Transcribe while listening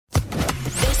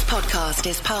podcast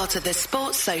is part of the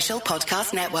Sports Social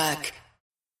Podcast Network.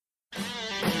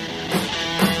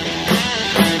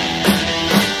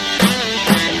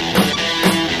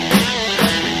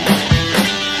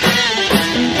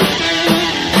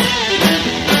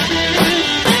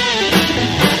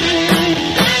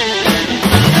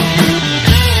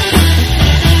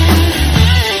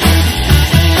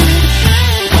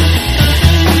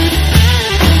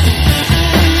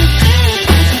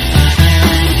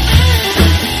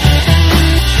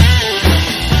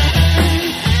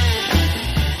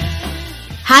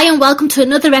 Hi and welcome to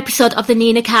another episode of the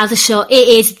Nina Kauser Show. It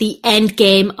is the end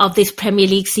game of this Premier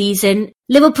League season.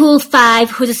 Liverpool 5,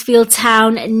 Huddersfield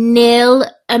Town 0.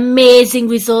 Amazing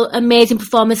result, amazing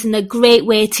performance, and a great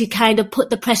way to kind of put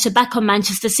the pressure back on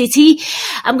Manchester City.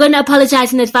 I'm going to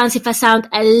apologise in advance if I sound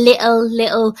a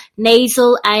little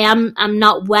nasal. I'm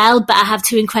not well, but I have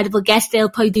two incredible guests. They'll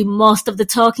probably do most of the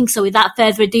talking. So without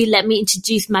further ado, let me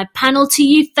introduce my panel to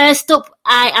you. First up,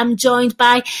 I am joined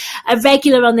by a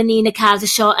regular on the Nina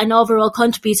Kauser Show, an overall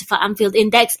contributor for Anfield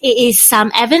Index. It is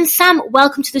Sam Evans. Sam,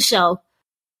 welcome to the show.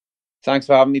 Thanks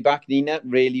for having me back, Nina.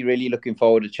 Really looking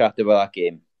forward to chat about that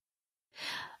game.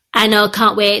 I know,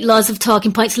 can't wait. Lots of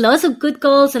talking points, lots of good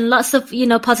goals and lots of,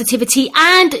 positivity.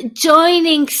 And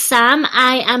joining Sam,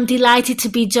 I am delighted to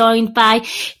be joined by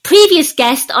previous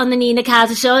guest on the Nina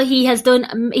Kauser Show.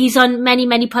 He's on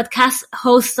many podcasts,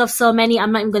 hosts of so many.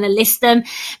 I'm not even going to list them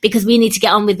because we need to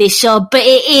get on with this show. But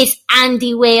it is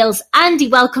Andy Wales. Andy,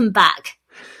 welcome back.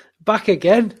 Back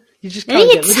again? You just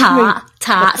can't get rid of me.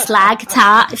 Tart.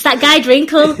 It's that guy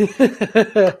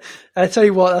Drinkle. I tell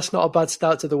you what, that's not a bad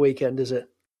start to the weekend, is it?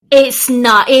 It's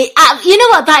not. You know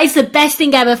what? That is the best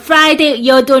thing ever. Friday,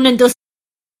 you're done and dusted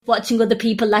watching other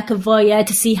people like a voyeur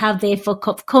to see how they fuck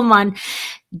up. Come on.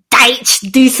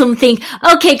 Do something.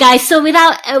 Okay, guys. So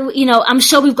without, I'm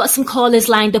sure we've got some callers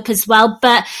lined up as well,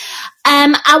 but,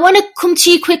 I want to come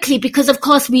to you quickly because of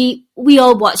course we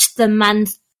all watched the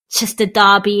Manchester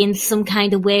derby in some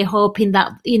kind of way, hoping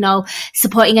that,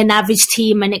 supporting an average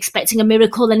team and expecting a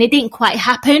miracle, and it didn't quite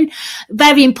happen.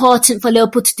 Very important for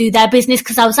Liverpool to do their business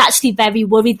because I was actually very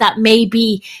worried that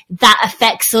maybe that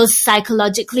affects us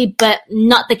psychologically, but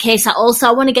not the case at all. So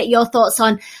I want to get your thoughts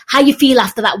on how you feel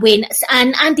after that win.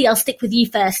 And Andy, I'll stick with you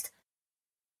first.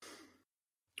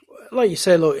 Like you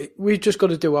say, look, we've just got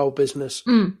to do our business.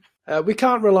 We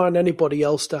can't rely on anybody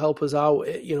else to help us out.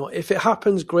 If it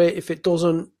happens, great. If it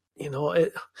doesn't,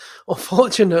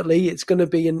 unfortunately, it's going to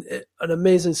be an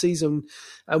amazing season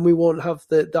and we won't have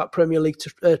that Premier League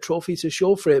trophy to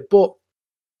show for it. But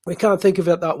we can't think of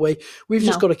it that way. We've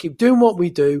just got to keep doing what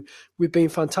we do. We've been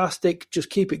fantastic.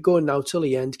 Just keep it going now till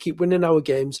the end. Keep winning our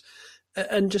games.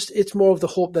 And just it's more of the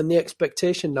hope than the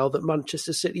expectation now that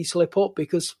Manchester City slip up,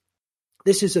 because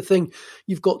this is the thing.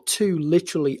 You've got two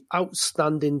literally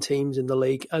outstanding teams in the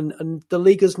league, and the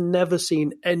league has never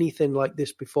seen anything like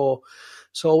this before.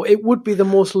 So it would be the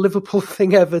most Liverpool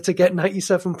thing ever to get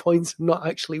 97 points and not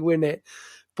actually win it.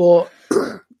 But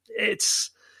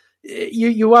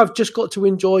you have just got to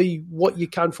enjoy what you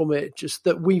can from it. Just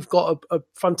that we've got a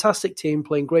fantastic team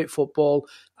playing great football,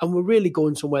 and we're really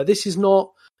going somewhere. This is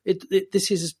not.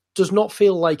 Does not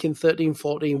feel like in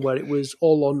 13-14 where it was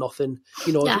all or nothing.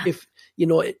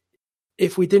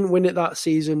 If we didn't win it that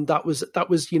season, that was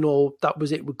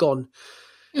it. We're gone.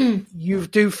 You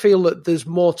do feel that there's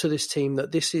more to this team.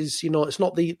 That this is, it's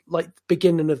not the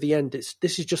beginning of the end.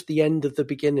 This is just the end of the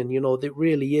beginning. It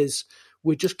really is.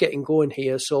 We're just getting going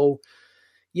here. So,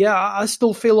 yeah, I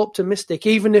still feel optimistic.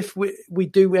 Even if we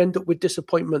do end up with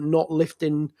disappointment, not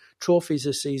lifting trophies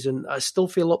this season, I still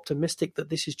feel optimistic that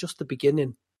this is just the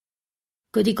beginning.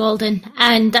 Goody Golden.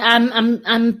 And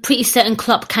I'm pretty certain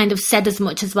Klopp kind of said as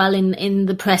much as well in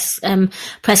the press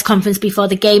conference before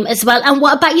the game as well. And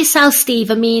what about yourself, Steve?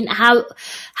 I mean, how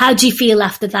do you feel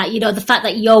after that? The fact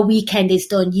that your weekend is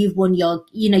done, you've won your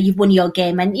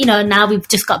game, and now we've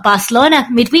just got Barcelona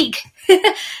midweek.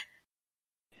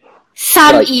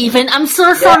 Sam, right. Even. I'm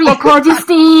so sorry I called you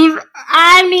Steve.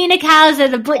 I'm Nina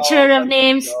Kauser, the butcher of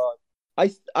names. God.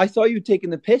 I thought you were taking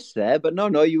the piss there, but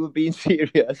no, you were being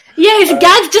serious. Yeah, his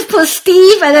gag just put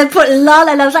Steve and then put lol,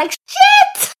 and I was like,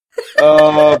 shit!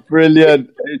 Oh,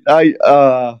 brilliant.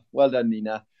 Well done,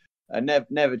 Nina.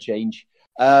 Never change.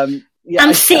 I'm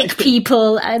sick,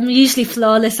 people. I'm usually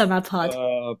flawless on my pod.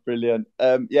 Oh, brilliant.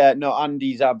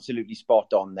 Andy's absolutely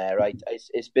spot on there, right?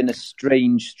 It's been a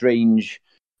strange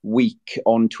week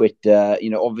on Twitter.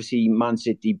 Obviously Man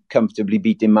City comfortably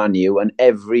beating Man U, and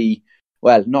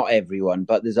not everyone,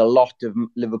 but there's a lot of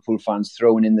Liverpool fans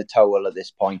throwing in the towel at this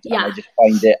point. Yeah. And I just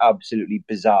find it absolutely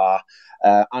bizarre.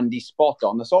 Andy's spot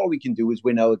on. That's all we can do is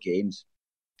win our games.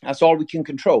 That's all we can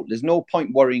control. There's no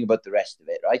point worrying about the rest of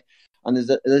it, right? And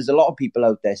there's a lot of people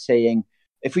out there saying,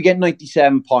 if we get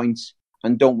 97 points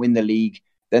and don't win the league,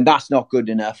 then that's not good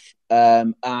enough.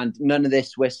 And none of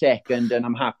this, we're second, and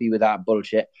I'm happy with that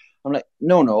bullshit. I'm like,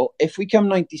 no. If we come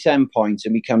 97 points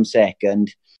and we come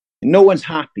second, no one's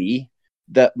happy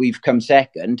that we've come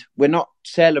second. We're not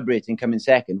celebrating coming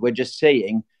second. We're just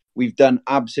saying we've done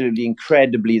absolutely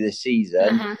incredibly this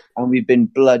season, and we've been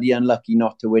bloody unlucky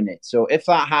not to win it. So if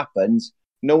that happens,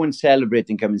 no one's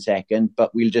celebrating coming second,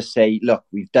 but we'll just say, look,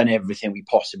 we've done everything we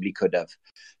possibly could have.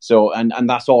 So, and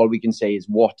that's all we can say is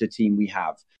what a team we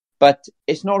have. But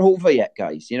it's not over yet,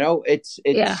 guys. You know, it's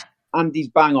Andy's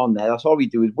bang on there. That's all we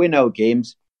do is win our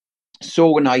games.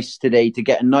 So nice today to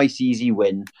get a nice, easy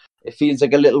win. It feels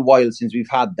like a little while since we've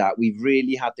had that. We've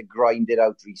really had to grind it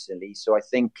out recently. So I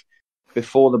think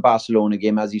before the Barcelona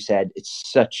game, as you said,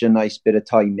 it's such a nice bit of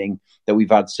timing that we've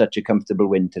had such a comfortable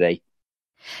win today.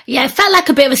 Yeah, it felt like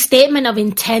a bit of a statement of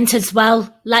intent as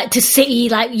well. Like to City,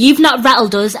 like, you've not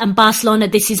rattled us, and Barcelona,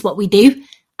 this is what we do.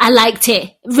 I liked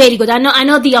it. Really good. I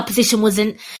know the opposition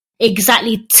wasn't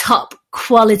exactly top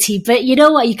quality, but you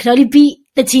know what? You can only beat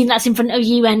the team that's in front of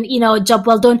you, and, you know, job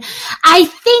well done. I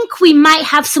think we might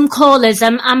have some callers.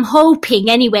 I'm hoping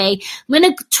anyway. I'm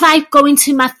going to try going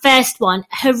to my first one.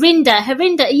 Harinder,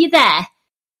 are you there?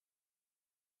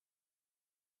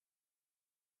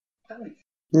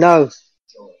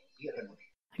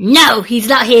 No, he's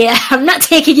not here. I'm not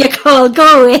taking your call.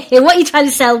 Go away. What are you trying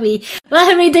to sell me? Well,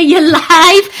 Harinder, you're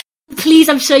live. Please,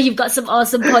 I'm sure you've got some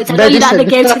awesome points. I know you're not in the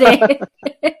game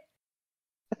today.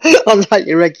 Unlike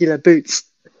your regular boots.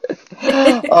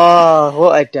 Oh,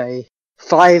 what a day.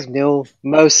 5-0.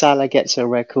 Mo Salah gets a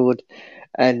record,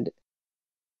 and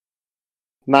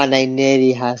Mane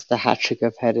nearly has the hat-trick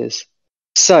of headers.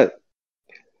 So,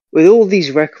 with all these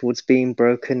records being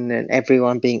broken and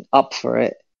everyone being up for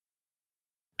it,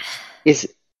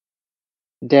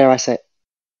 dare I say,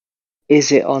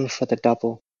 is it on for the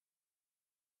double?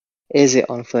 Is it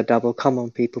on for the double? Come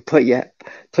on, people. Put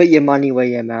your money where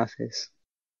your mouth is.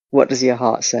 What does your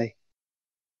heart say?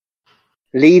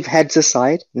 Leave heads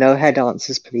aside. No head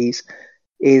answers, please.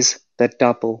 Is the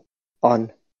double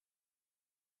on?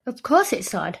 Of course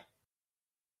it's on.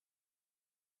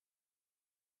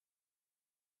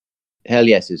 Hell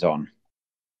yes, it's on.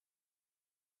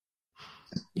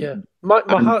 Yeah. My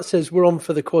heart says we're on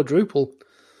for the quadruple.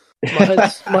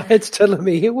 My head's telling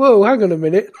me, whoa, hang on a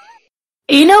minute.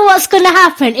 You know what's going to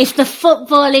happen if the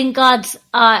footballing gods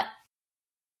are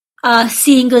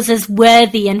seeing us as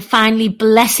worthy and finally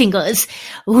blessing us?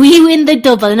 We win the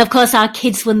double, and of course our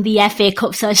kids won the FA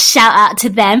Cup, so a shout out to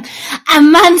them.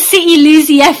 And Man City lose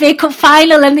the FA Cup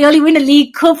final, and they only win a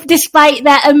League Cup despite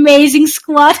their amazing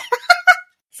squad.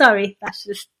 Sorry,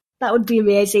 that would be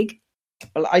amazing.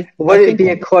 Well, would it be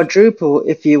a quadruple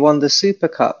if you won the Super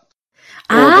Cup?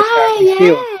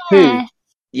 Yeah.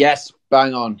 Yes,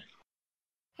 bang on.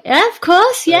 Yeah, of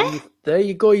course, yeah. There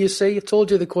you go, you see. I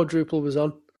told you the quadruple was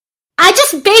on.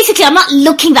 I'm not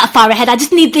looking that far ahead. I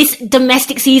just need this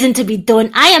domestic season to be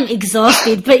done. I am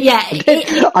exhausted, but yeah.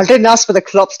 I didn't ask for the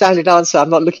Klopp standard answer.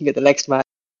 I'm not looking at the next match.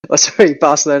 Oh, sorry,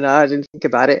 Barcelona. I didn't think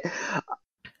about it.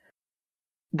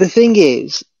 The thing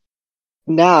is,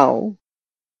 now,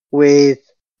 with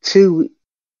 2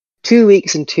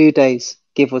 weeks and 2 days,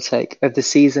 give or take, of the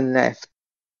season left,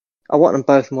 I want them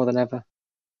both more than ever.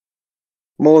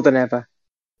 More than ever.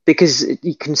 Because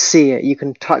you can see it, you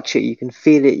can touch it, you can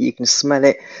feel it, you can smell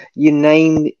it. You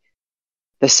name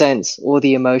the sense or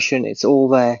the emotion, it's all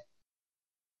there.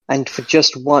 And for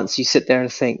just once, you sit there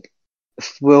and think,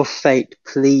 will fate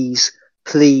please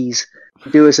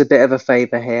do us a bit of a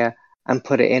favour here and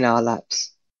put it in our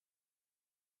laps?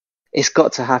 It's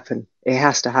got to happen. It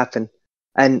has to happen.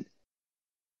 And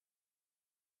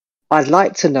I'd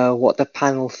like to know what the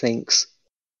panel thinks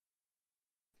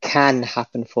can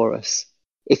happen for us.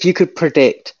 If you could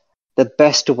predict the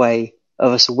best way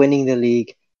of us winning the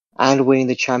league and winning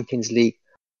the Champions League,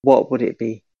 what would it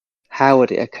be? How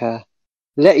would it occur?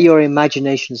 Let your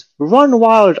imaginations run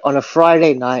wild on a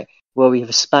Friday night where we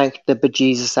have spanked the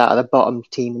bejesus out of the bottom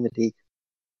team in the league.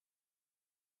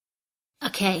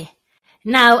 Okay.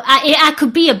 Now, I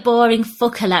could be a boring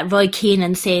fucker like Roy Keane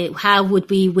and say, how would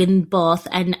we win both?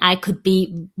 And I could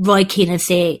be Roy Keane and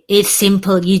say, it's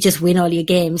simple, you just win all your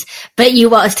games. But you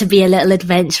want us to be a little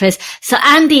adventurous. So,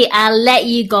 Andy, I'll let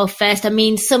you go first. I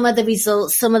mean, some of the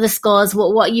results, some of the scores,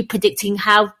 what are you predicting?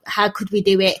 How could we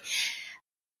do it?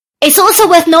 It's also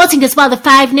worth noting as well, the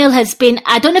 5-0 has been,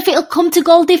 I don't know if it'll come to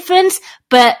goal difference,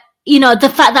 but, you know, the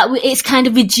fact that it's kind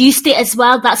of reduced it as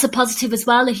well, that's a positive as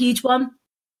well, a huge one.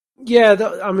 Yeah,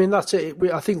 that's it.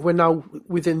 I think we're now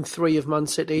within 3 of Man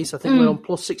City's. I think we're on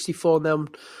plus 64 and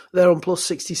they're on plus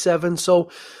 67.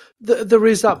 So there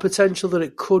is that potential that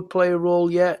it could play a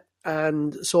role yet.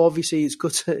 And so obviously it's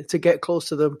good to get close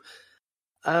to them.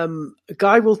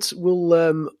 Guy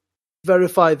will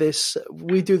verify this.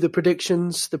 We do the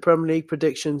predictions, the Premier League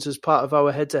predictions, as part of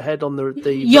our head-to-head on the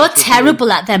You're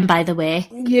terrible at them, by the way.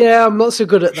 Yeah, I'm not so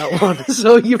good at that one.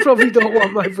 So you probably don't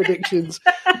want my predictions.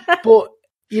 But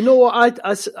you know what?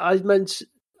 I meant,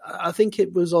 I think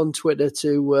it was on Twitter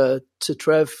to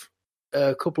Trev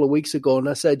a couple of weeks ago, and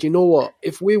I said, you know what?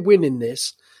 If we're winning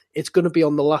this, it's going to be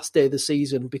on the last day of the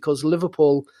season because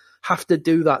Liverpool have to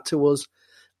do that to us,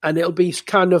 and it'll be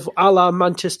kind of a la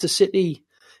Manchester City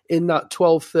in that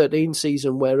 12-13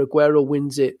 season where Aguero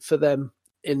wins it for them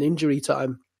in injury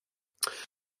time.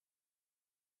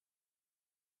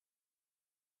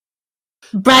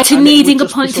 Brighton needing a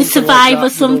point to survive or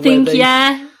something,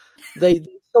 yeah. They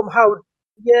somehow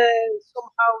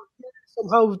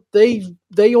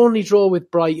they only draw with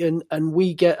Brighton and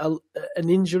we get an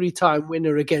injury time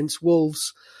winner against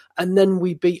Wolves, and then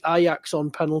we beat Ajax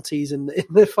on penalties in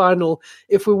the final.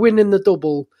 If we're winning the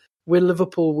double, we're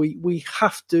Liverpool. We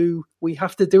have to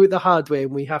do it the hard way,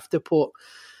 and we have to put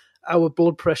our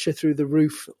blood pressure through the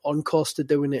roof on Costa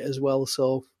doing it as well.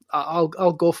 So I'll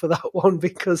go for that one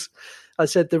because I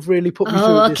said they've really put me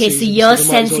through it this season. So you're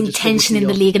sensing tension in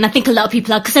the league, and I think a lot of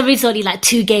people are, because there is only like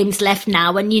 2 games left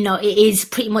now, and you know it is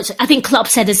pretty much. I think Klopp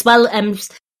said as well,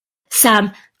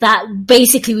 Sam, that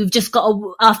basically we've just got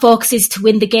our focus is to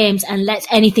win the games and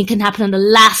anything can happen on the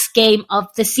last game of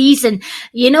the season.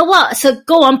 You know what? So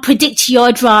go on, predict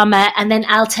your drama, and then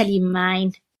I'll tell you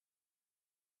mine.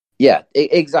 Yeah,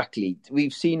 exactly.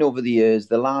 We've seen over the years,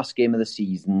 the last game of the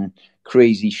season,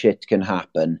 crazy shit can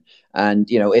happen. And,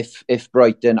 you know, if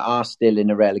Brighton are still in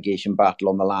a relegation battle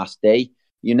on the last day,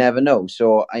 you never know.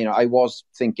 So, you know, I was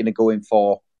thinking of going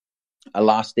for a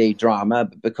last day drama,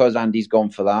 but because Andy's gone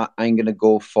for that, I'm going to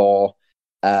go for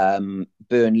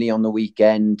Burnley on the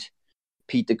weekend.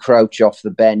 Peter Crouch off the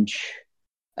bench,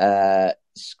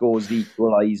 scores the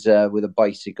equaliser with a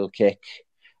bicycle kick.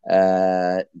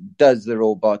 Does the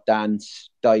robot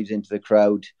dance, dives into the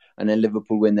crowd, and then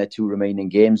Liverpool win their 2 remaining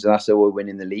games. And that's how we're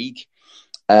winning the league.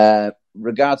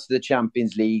 Regards to the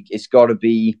Champions League, it's got to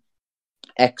be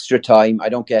extra time. I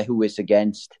don't care who it's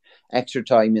against. Extra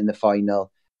time in the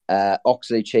final.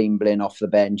 Oxlade-Chamberlain off the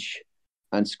bench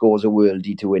and scores a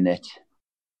worldie to win it.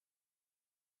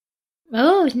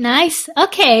 Oh, nice.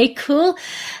 Okay, cool.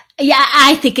 Yeah,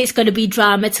 I think it's going to be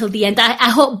drama till the end. I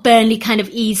hope Burnley kind of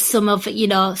ease some of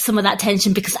that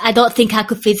tension, because I don't think I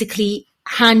could physically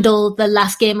handle the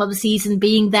last game of the season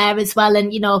being there as well.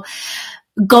 And, you know,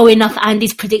 going off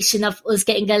Andy's prediction of us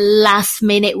getting a last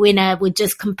minute winner would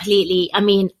just completely, I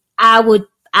mean,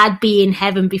 I'd be in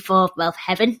heaven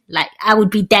heaven. Like, I would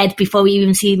be dead before we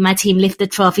even see my team lift the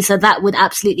trophy. So that would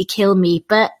absolutely kill me.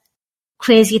 But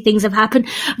crazy things have happened.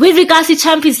 With regards to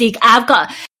Champions League,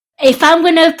 if I'm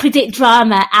going to predict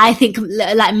drama, I think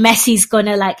like Messi's going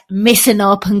to like miss an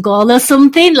open goal or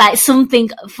something, like something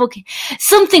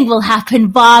will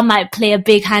happen. VAR might play a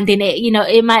big hand in it. You know,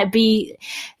 it might be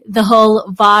the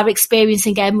whole VAR experience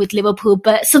again with Liverpool,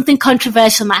 but something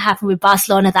controversial might happen with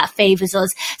Barcelona that favours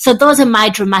us. So those are my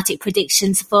dramatic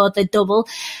predictions for the double.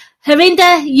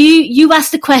 Harinder, you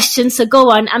asked the question, so go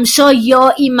on. I'm sure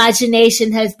your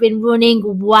imagination has been running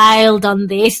wild on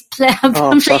this.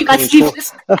 I'm sure you guys keep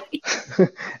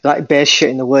like bear shit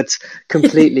in the woods,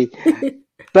 completely.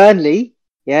 Burnley,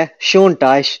 yeah, Sean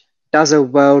Dyche does a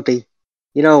worldie.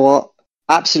 You know what?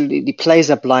 Absolutely plays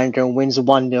a blinder and wins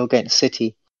 1-0 against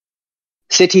City.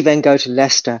 City then go to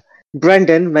Leicester.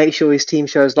 Brendan makes sure his team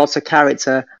shows lots of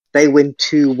character. They win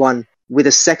 2-1. With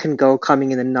a second goal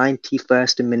coming in the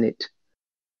 91st minute.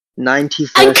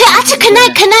 91st minute.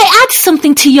 Can I add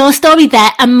something to your story there?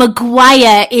 And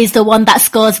Maguire is the one that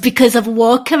scores because of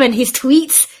Walker and his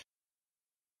tweets.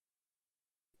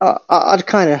 I'd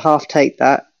kind of half take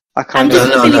that.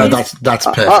 No, that's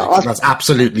perfect. That's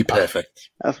absolutely perfect.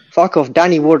 Fuck off.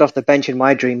 Danny Ward off the bench in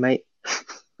my dream, mate.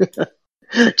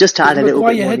 Just to add a little bit more.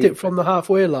 Maguire hit it from the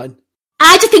halfway line.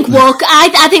 I just think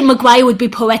I think Maguire would be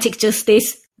poetic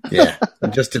justice. Yeah,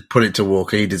 and just to put it to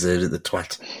Walker, he deserves it, the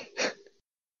twat.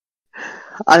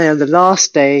 And then on the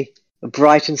last day,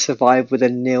 Brighton survived with a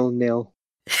 0-0.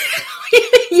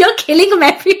 You're killing them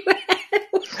everywhere.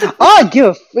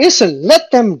 Listen, let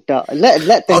them die.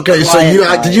 Let them. Okay, so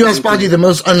did you ask Paddy the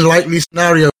most unlikely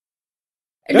scenario?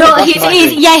 No,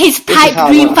 his pipe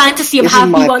dream fantasy of how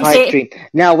he wants it. Dream.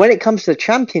 Now, when it comes to the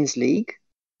Champions League,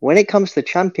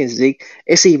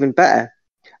 it's even better.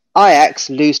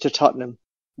 Ajax lose to Tottenham.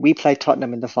 We play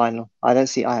Tottenham in the final. I don't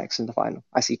see Ajax in the final.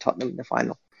 I see Tottenham in the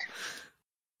final.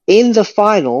 In the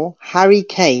final, Harry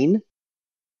Kane,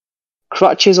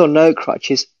 crutches or no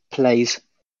crutches, plays.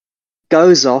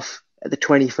 Goes off at the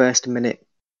 21st minute.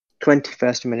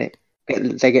 21st minute.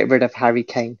 They get rid of Harry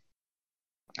Kane.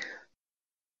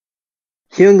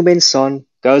 Heung-min Son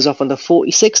goes off on the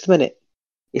 46th minute.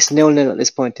 It's 0-0 at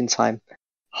this point in time.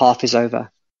 Half is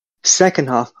over. Second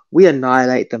half, we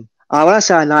annihilate them. When I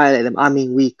say annihilate them, I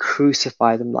mean we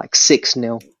crucify them like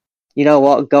 6-0. You know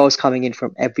what? Goals coming in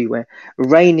from everywhere.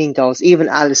 Raining goals. Even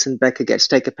Alisson Becker gets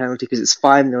to take a penalty because it's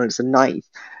 5-0 and it's the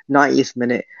 90th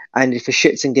minute. And for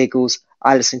shits and giggles,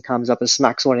 Alisson comes up and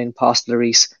smacks one in past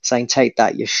Lloris, saying, "Take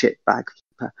that, you shitbag."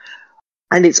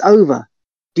 And it's over.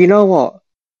 Do you know what?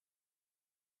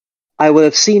 I would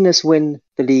have seen us win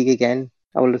the league again.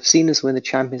 I would have seen us win the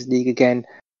Champions League again.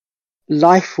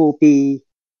 Life will be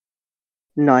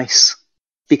nice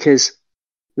because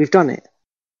we've done it.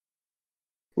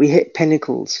 We hit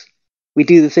pinnacles. We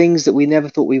do the things that we never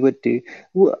thought we would do.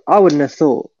 I wouldn't have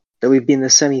thought that we'd be in the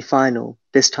semi-final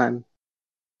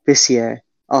this year,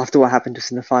 after what happened to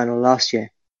us in the final last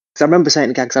year. Because I remember saying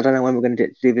to Gags, I don't know when we're going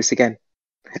to do this again.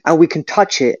 And we can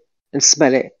touch it and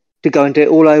smell it to go and do it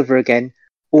all over again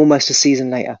almost a season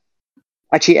later.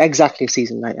 Actually, exactly a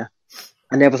season later.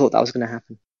 I never thought that was going to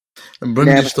happen. And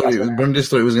Brundish thought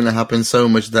it was going to happen so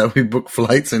much that we booked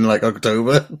flights in like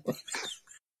October.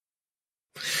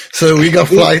 So we got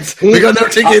flights. We got no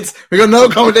tickets. We got no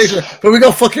accommodation. But we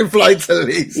got fucking flights at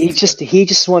least. He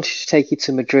just wanted to take you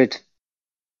to Madrid.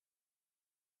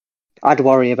 I'd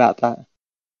worry about that.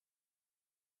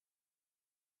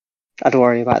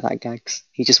 Gags.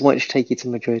 He just wanted to take you to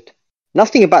Madrid.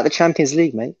 Nothing about the Champions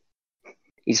League, mate.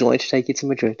 He just wanted to take you to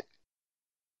Madrid.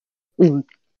 Now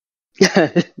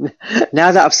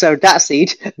that I've sowed that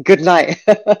seed, good night.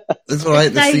 That's all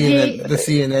right. The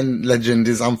CNN legend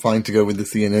is I'm fine to go with the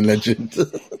CNN legend.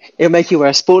 It'll make you wear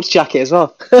a sports jacket as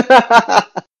well.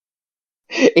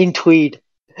 In tweed.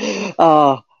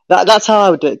 That's how I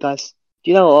would do it, guys. Do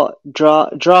you know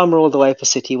what? Drama all the way for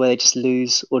City where they just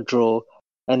lose or draw.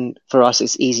 And for us,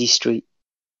 it's easy street.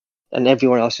 And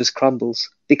everyone else just crumbles.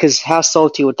 Because how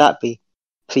salty would that be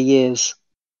for years?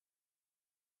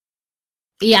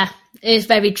 Yeah, it's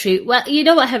very true. Well, you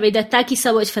know what, Harida, thank you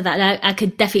so much for that. I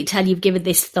could definitely tell you've given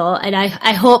this thought, and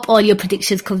I hope all your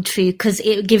predictions come true because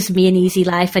it gives me an easy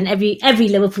life and every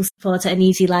Liverpool supporter an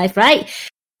easy life, right?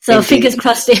 So Indeed. Fingers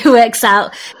crossed it works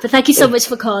out. But thank you so much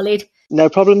for calling. No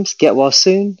problems. Get well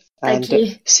soon. And thank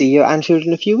you. See you at Anfield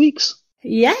in a few weeks.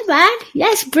 Yeah, man.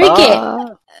 Yes, bring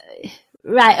it.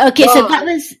 Right. Okay.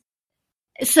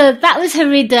 So that was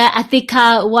Harida, I think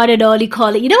our one and only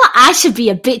caller. You know what? I should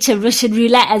be a bitch at Russian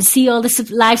roulette and see all the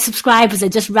live subscribers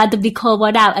and just randomly call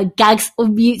one out and Gags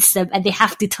unmutes them and they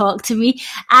have to talk to me.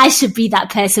 I should be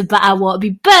that person, but I won't be.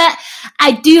 But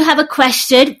I do have a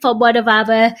question from one of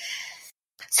our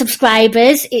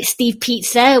subscribers. It's Steve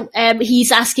Pizza.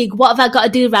 He's asking, what have I got to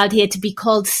do around here to be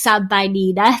called Sam by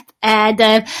Nina?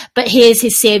 And but here's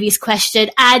his serious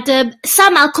question. And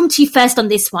Sam, I'll come to you first on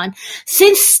this one.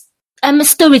 Since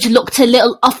Sturridge looked a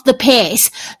little off the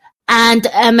pace, and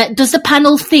does the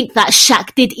panel think that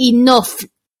Shaq did enough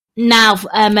now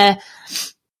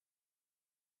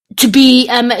to be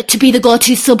the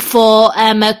go-to sub for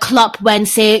Klopp when,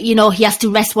 say, you know, he has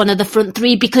to rest one of the front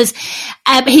three? Because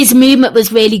his movement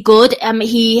was really good.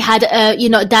 He had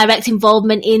direct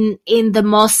involvement in the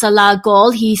Mo Salah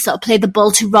goal. He sort of played the ball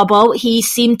to Robbo. He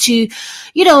seemed to,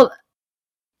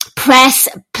 press,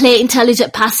 play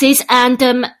intelligent passes,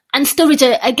 and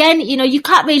Sturridge, again, you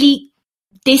can't really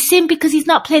diss him because he's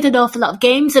not played an awful lot of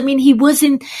games. I mean, he was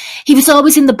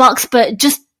always in the box, but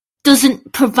just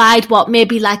doesn't provide what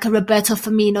maybe like a Roberto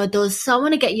Firmino does. So I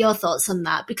want to get your thoughts on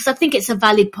that because I think it's a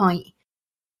valid point.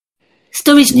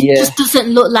 Sturridge just doesn't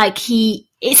look like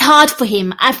it's hard for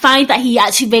him. I find that he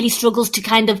actually really struggles to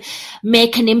kind of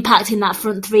make an impact in that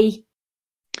front three.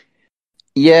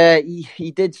 Yeah,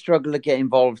 he did struggle to get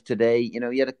involved today.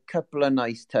 He had a couple of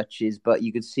nice touches, but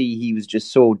you could see he was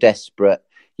just so desperate.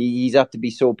 He's had to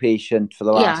be so patient for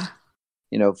the last,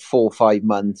 4 or 5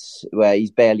 months where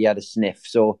he's barely had a sniff.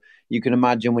 So you can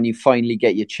imagine when you finally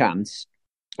get your chance,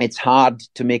 it's hard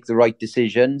to make the right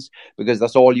decisions because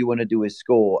that's all you want to do is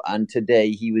score. And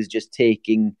today he was just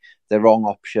taking the wrong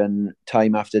option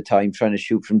time after time, trying to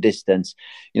shoot from distance.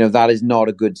 That is not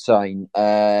a good sign.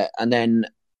 And then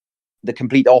the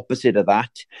complete opposite of that,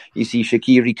 you see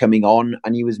Shaqiri coming on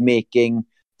and he was making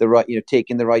the right,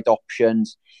 taking the right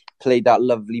options, played that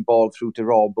lovely ball through to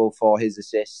Robbo for his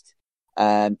assist.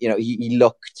 He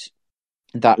looked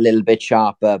that little bit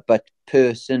sharper, but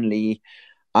personally,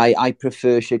 I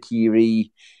prefer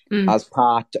Shaqiri as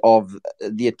part of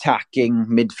the attacking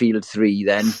midfield three,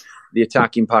 then the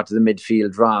attacking part of the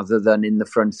midfield rather than in the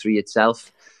front three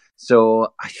itself.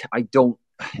 So I don't.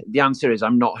 The answer is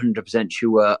I'm not 100%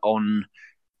 sure on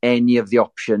any of the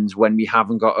options when we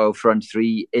haven't got our front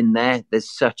three in there. There's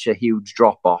such a huge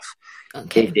drop off.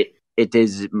 Okay. It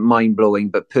is mind blowing.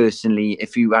 But personally,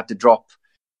 if you had to drop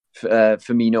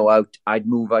Firmino out, I'd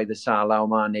move either Salah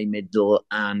or Mane middle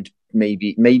and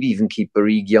maybe even keep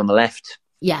Origi on the left.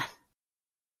 Yeah.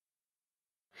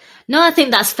 No, I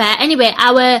think that's fair. Anyway,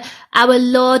 our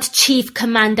Lord Chief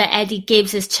Commander Eddie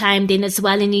Gibbs has chimed in as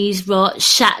well, and he's wrote,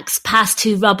 Shaq's pass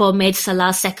to Robbo made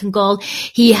Salah's second goal.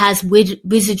 He has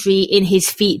wizardry in his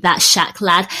feet, that Shaq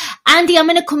lad. Andy, I'm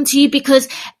going to come to you because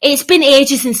it's been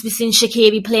ages since we've seen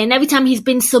Shaqiri play, and every time he's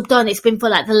been subbed on, it's been for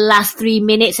like the last 3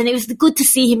 minutes, and it was good to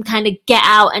see him kind of get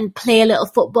out and play a little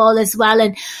football as well,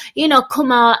 and, you know,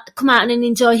 come out and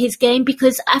enjoy his game,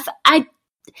 because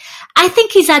I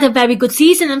think he's had a very good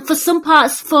season, and for some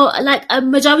parts, for like a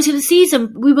majority of the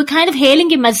season, we were kind of hailing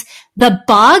him as the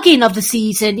bargain of the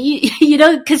season, you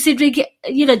know, considering,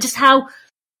 you know, just how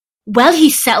well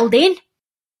he's settled in.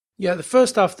 Yeah, the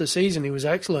first half of the season, he was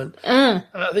excellent.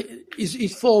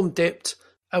 His form dipped,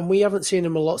 and we haven't seen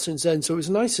him a lot since then, so it was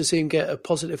nice to see him get a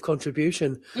positive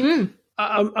contribution.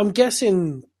 I'm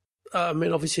guessing... I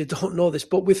mean, obviously, I don't know this,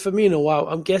 but with Firmino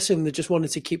out, I'm guessing they just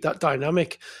wanted to keep that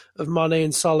dynamic of Mane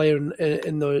and Salah in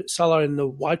the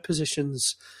wide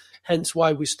positions. Hence,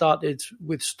 why we started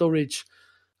with Sturridge.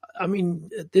 I mean,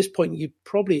 at this point, you'd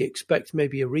probably expect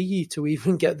maybe Origi to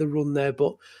even get the run there,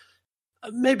 but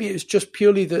maybe it's just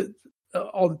purely that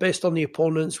based on the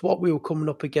opponents, what we were coming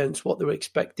up against, what they were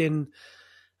expecting.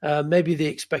 Maybe they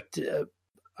expected.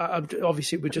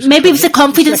 Obviously, we're just maybe it was a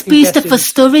confidence booster for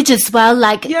Sturridge as well.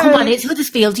 Like, yeah, come on, it's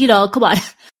Huddersfield, you know, come on.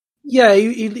 Yeah,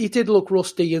 he did look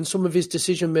rusty, and some of his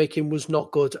decision making was not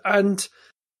good. And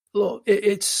look,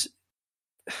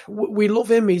 we love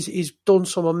him. He's done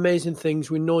some amazing things.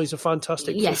 We know he's a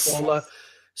fantastic footballer.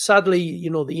 Sadly,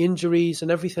 you know, the injuries and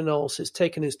everything else has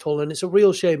taken its toll, and it's a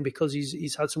real shame because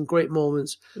he's had some great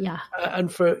moments. Yeah,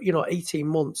 and for 18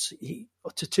 months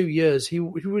to 2 years, he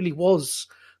really was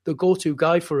the go-to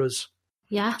guy for us.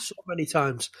 Yeah. So many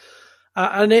times.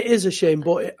 And it is a shame,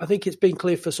 but I think it's been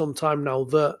clear for some time now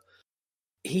that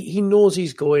he knows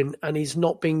he's going and he's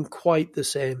not been quite the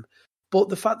same. But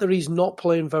the fact that he's not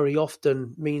playing very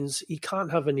often means he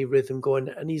can't have any rhythm going,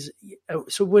 and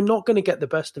so we're not going to get the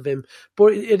best of him.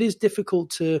 But it is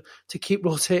difficult to keep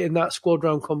rotating that squad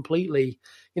round completely.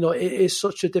 You know, it is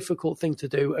such a difficult thing to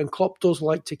do, and Klopp does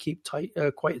like to keep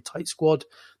quite a tight squad.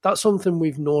 That's something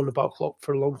we've known about Klopp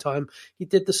for a long time. He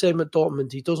did the same at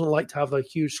Dortmund. He doesn't like to have a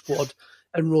huge squad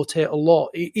and rotate a lot,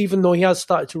 even though he has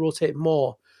started to rotate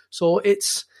more. So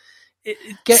it's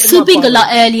subbing a lot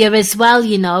earlier as well,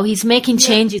 you know. He's making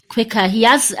changes quicker. He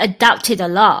has adapted a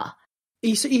lot.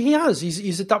 He has.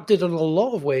 He's adapted in a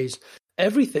lot of ways.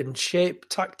 Everything, shape,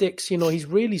 tactics, you know, he's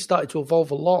really started to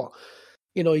evolve a lot.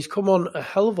 You know, he's come on a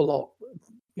hell of a lot.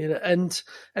 You know, and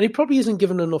he probably isn't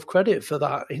given enough credit for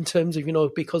that in terms of, you know,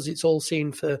 because it's all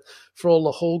seen for all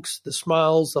the hugs, the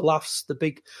smiles, the laughs, the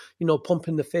big, you know,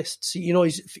 pumping the fists. You know,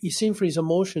 he's seen for his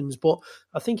emotions, but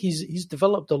I think he's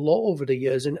developed a lot over the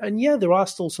years. And yeah, there are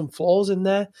still some flaws in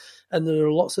there, and there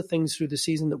are lots of things through the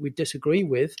season that we disagree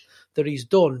with that he's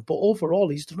done. But overall,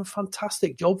 he's done a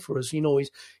fantastic job for us. You know,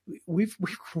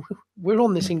 we're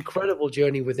on this incredible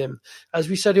journey with him, as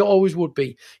we said it always would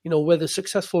be. You know, whether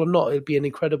successful or not, it'd be an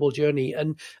incredible journey,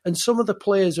 and some of the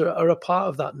players are a part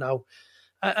of that now.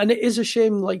 And it is a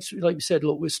shame, like we said,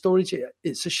 look, with Sturridge,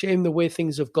 it's a shame the way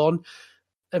things have gone,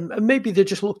 and maybe they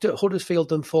just looked at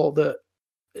Huddersfield and thought that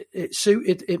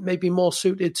it may be more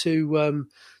suited to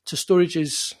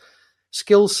Sturridge's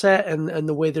skill set and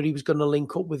the way that he was going to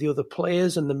link up with the other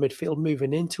players and the midfield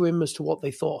moving into him as to what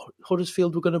they thought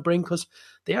Huddersfield were going to bring, because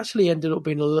they actually ended up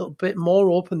being a little bit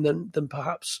more open than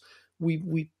perhaps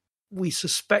we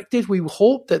suspected. We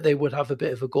hoped that they would have a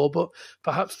bit of a go, but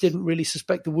perhaps didn't really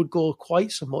suspect they would go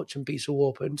quite so much and be so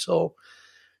open. So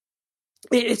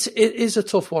it is a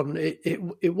tough one.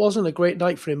 It wasn't a great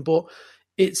night for him, but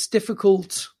it's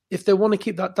difficult if they want to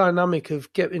keep that dynamic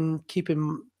of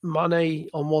keeping Mane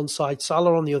on one side,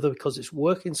 Salah on the other, because it's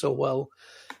working so well.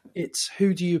 It's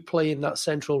who do you play in that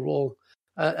central role,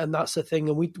 and that's the thing.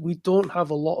 And we don't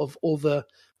have a lot of other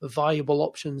viable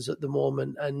options at the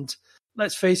moment. And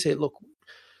let's face it, look,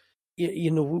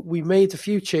 you know, we made a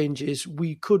few changes.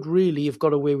 We could really have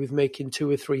got away with making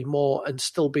 2 or 3 more and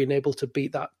still being able to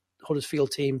beat that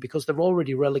Huddersfield team, because they're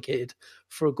already relegated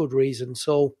for a good reason.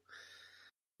 So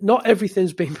not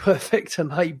everything's been perfect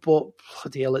tonight, but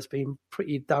bloody hell, it's been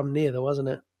pretty damn near though, hasn't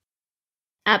it?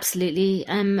 Absolutely.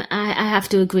 I have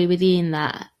to agree with you in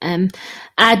that.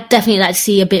 I'd definitely like to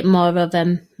see a bit more of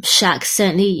Shaq,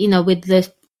 certainly,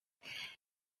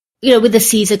 with the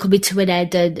season coming to an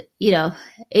end, and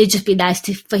it'd just be nice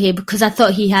for him, because I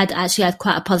thought he had actually had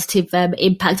quite a positive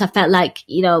impact. I felt like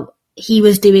he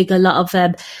was doing a lot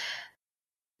of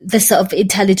the sort of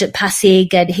intelligent passing,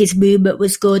 and his movement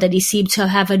was good, and he seemed to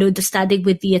have an understanding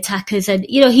with the attackers, and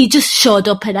he just showed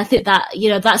up, and I think that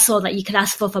that's all that you can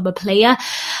ask for from a player.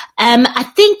 I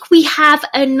think we have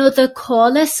another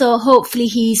caller, so hopefully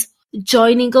he's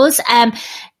joining us.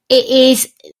 It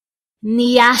is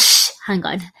Niash. Hang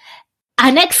on.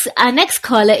 Our next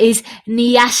caller is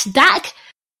Niash Dak.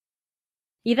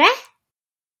 You there?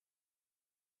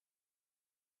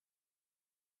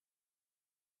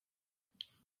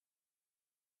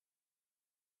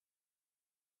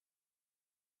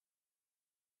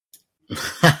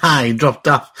 He dropped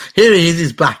off. Here he is,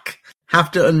 he's back.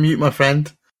 Have to unmute my friend.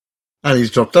 And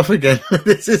he's dropped off again.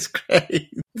 This is great.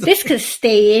 This could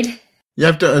stay in. You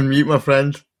have to unmute my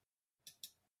friend.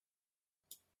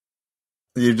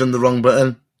 You've done the wrong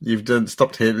button. You've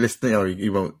stopped here listening. Oh,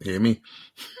 you won't hear me.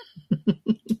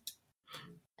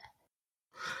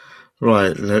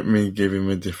 Right, let me give him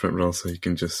a different role so he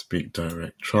can just speak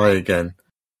direct. Try again.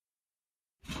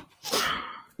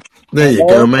 There you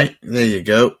go, mate. There you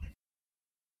go.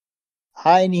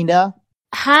 Hi, Nina.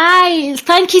 Hi.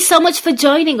 Thank you so much for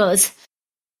joining us.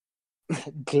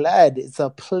 Glad. It's a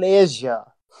pleasure.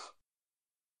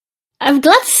 I'm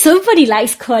glad somebody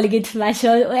likes calling into my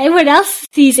show. Everyone else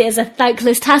sees it as a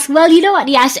thankless task. Well, you know what,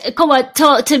 Niash? Come on,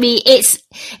 talk to me. It's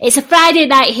a Friday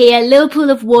night here. Liverpool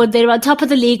have won. They're on top of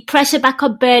the league. Pressure back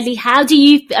on Burnley.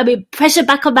 Pressure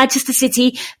back on Manchester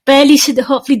City. Burnley should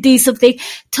hopefully do something.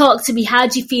 Talk to me. How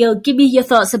do you feel? Give me your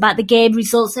thoughts about the game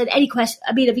results and any question.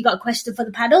 Have you got a question for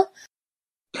the panel?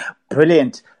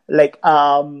 Brilliant.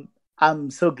 I'm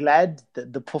so glad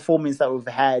that the performance that we've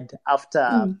had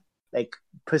after,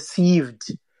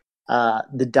 perceived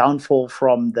the downfall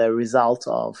from the result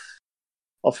of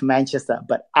Manchester,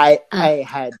 but I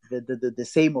had the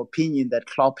same opinion that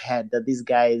Klopp had, that these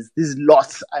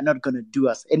lots are not going to do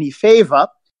us any favor,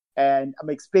 and I'm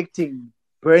expecting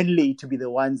Burnley to be the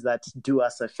ones that do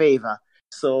us a favor.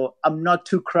 So I'm not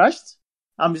too crushed.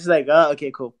 I'm just like, oh,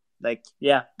 okay, cool.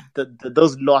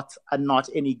 Those lots are not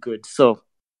any good. So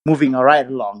moving right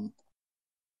along.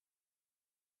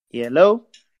 Hello?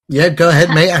 Yeah, go ahead,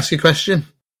 mate. Ask your question.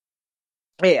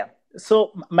 Yeah.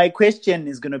 So my question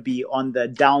is going to be on the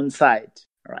downside,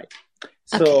 right?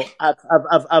 So okay.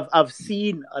 I've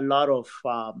seen a lot of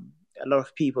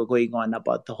people going on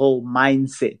about the whole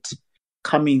mindset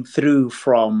coming through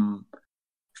from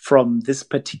this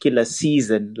particular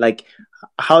season. Like,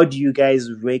 how do you guys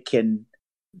reckon,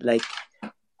 the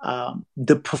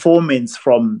performance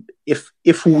from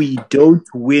if we don't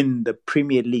win the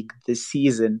Premier League this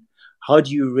season? How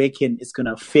do you reckon it's going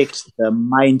to affect the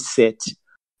mindset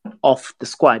of the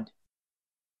squad?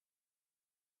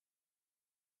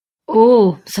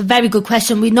 Oh, it's a very good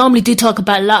question. We normally do talk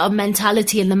about a lot of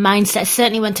mentality and the mindset,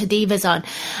 certainly when Tadiva's on.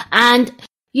 And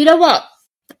you know what?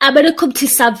 I'm going to come to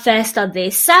Sam first on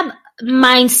this. Sam,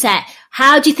 mindset,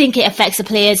 how do you think it affects the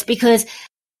players? Because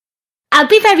I'll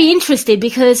be very interested,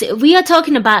 because we are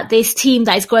talking about this team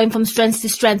that is growing from strength to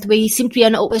strength. We seem to be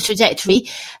on an upwards trajectory.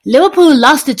 Liverpool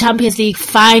lost the Champions League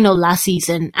final last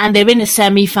season, and they're in a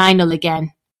semi-final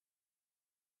again.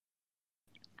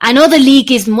 I know the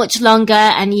league is much longer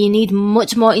and you need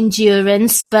much more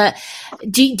endurance, but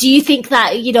do you think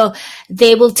that,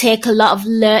 they will take a lot of,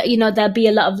 there'll be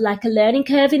a lot of a learning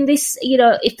curve in this,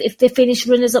 if they finish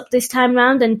runners up this time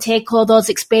round and take all those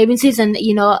experiences and,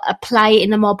 apply it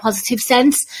in a more positive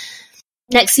sense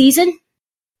next season?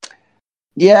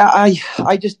 Yeah,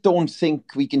 I just don't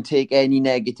think we can take any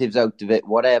negatives out of it.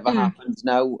 Whatever happens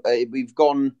now, we've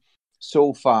gone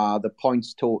so far. The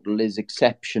points total is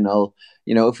exceptional.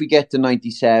 If we get to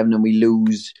 97 and we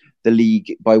lose the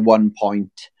league by 1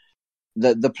 point,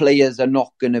 the players are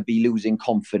not going to be losing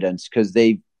confidence, because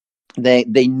they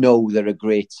know they're a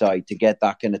great side to get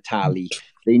that kind of tally.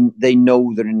 They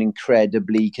know they're an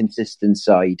incredibly consistent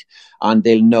side, and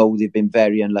they'll know they've been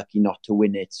very unlucky not to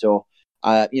win it. So,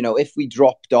 if we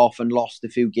dropped off and lost a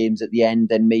few games at the end,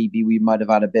 then maybe we might have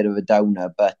had a bit of a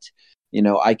downer. But,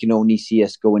 I can only see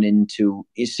us going into,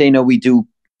 we do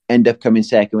end up coming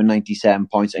second with 97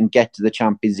 points and get to the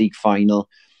Champions League final.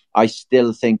 I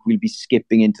still think we'll be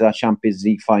skipping into that Champions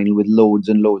League final with loads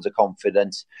and loads of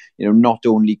confidence, not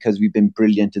only because we've been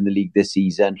brilliant in the league this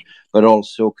season, but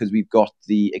also because we've got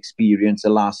the experience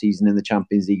of last season in the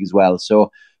Champions League as well.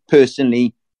 So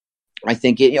personally, I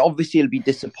think obviously it'll be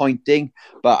disappointing,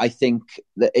 but I think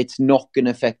that it's not going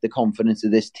to affect the confidence of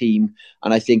this team.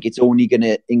 And I think it's only going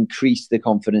to increase the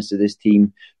confidence of this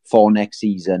team for next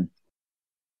season.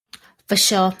 For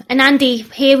sure. And Andy,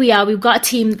 here we are. We've got a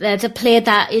team that's a player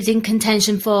that is in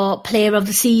contention for player of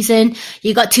the season.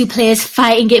 You've got two players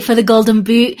fighting it for the golden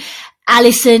boot.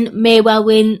 Alisson may well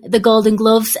win the Golden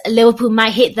Gloves. Liverpool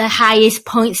might hit the highest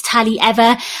points tally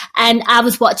ever. And I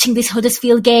was watching this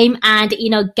Huddersfield game and,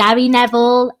 Gary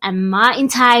Neville and Martin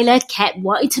Tyler kept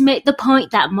wanting to make the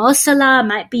point that Mo Salah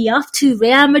might be off to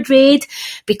Real Madrid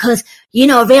because,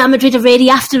 Real Madrid are really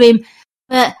after him.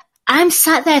 But I'm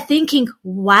sat there thinking,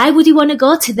 why would he want to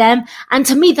go to them? And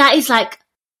to me, that is like,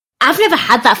 I've never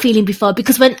had that feeling before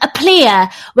because when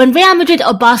Real Madrid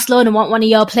or Barcelona want one of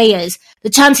your players, the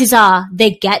chances are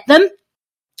they get them.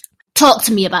 Talk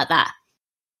to me about that.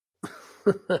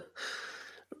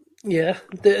 Yeah,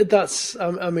 that's,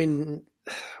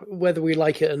 whether we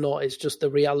like it or not, it's just the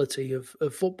reality of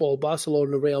football.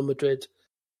 Barcelona, Real Madrid,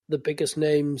 the biggest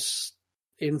names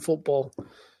in football.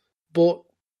 But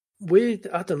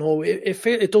I don't know,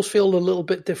 it does feel a little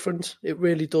bit different. It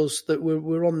really does, that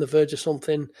we're on the verge of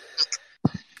something.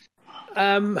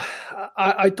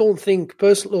 I don't think,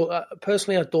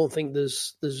 personally, I don't think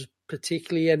there's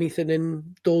particularly anything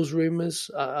in those rumours.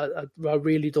 I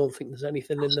really don't think there's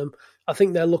anything in them. I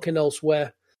think they're looking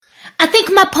elsewhere. I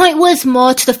think my point was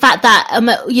more to the fact that,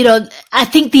 I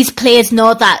think these players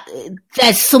know that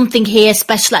there's something here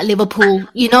special at Liverpool.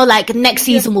 Like next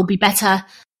season will be better.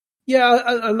 Yeah,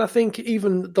 and I think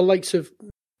even the likes of,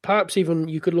 perhaps even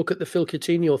you could look at the Phil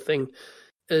Coutinho thing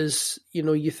as,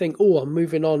 you think, oh, I'm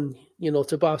moving on,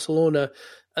 to Barcelona,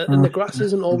 and the grass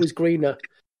isn't always greener.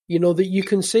 That you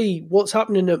can see what's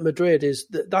happening at Madrid is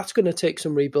that's going to take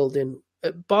some rebuilding.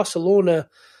 At Barcelona,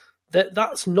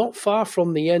 that's not far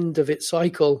from the end of its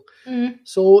cycle.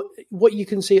 So what you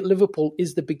can see at Liverpool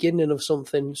is the beginning of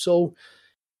something. So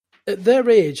at their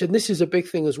age, and this is a big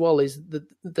thing as well, is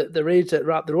that their age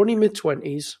they're only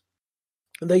mid-20s,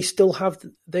 and they still have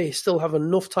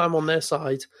enough time on their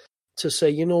side to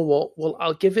say, you know what, well,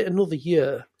 I'll give it another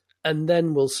year and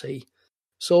then we'll see.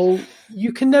 So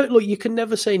you can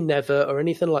never say never or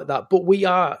anything like that, but we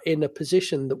are in a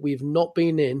position that we've not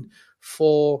been in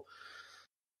for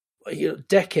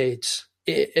decades,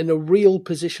 in a real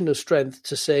position of strength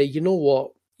to say, you know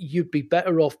what, you'd be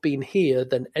better off being here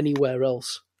than anywhere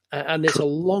else. And it's a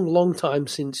long, long time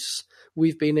since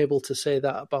we've been able to say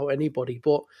that about anybody.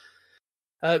 But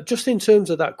just in terms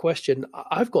of that question,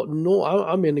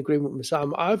 I'm in agreement with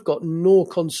Sam. I've got no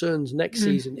concerns next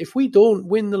season. If we don't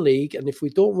win the league and if we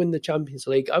don't win the Champions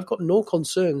League, I've got no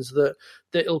concerns that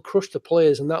it'll crush the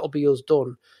players and that'll be us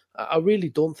done. I really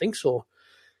don't think so.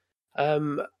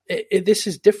 This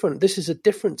is different. This is a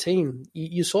different team.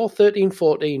 You saw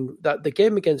 13-14, that the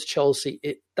game against Chelsea,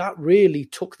 that really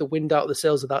took the wind out of the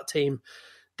sails of that team.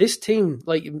 This team,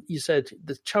 like you said,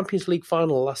 the Champions League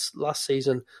final last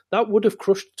season, that would have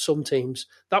crushed some teams.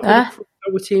 That would have crushed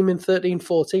our team in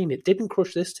 13-14. It didn't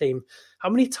crush this team. How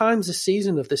many times this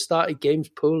season have they started games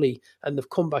poorly and they've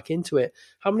come back into it?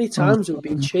 How many times have we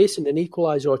been chasing an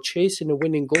equaliser or chasing a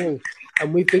winning goal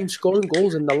and we've been scoring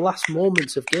goals in the last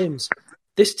moments of games?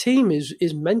 This team is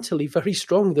mentally very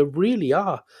strong. They really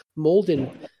are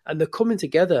moulding, and they're coming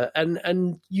together.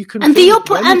 And you can the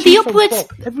upwards,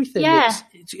 everything. Yeah.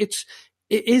 It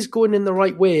is going in the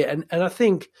right way. And I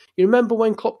think you remember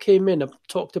when Klopp came in and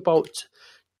talked about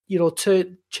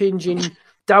changing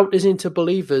doubters into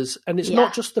believers, and it's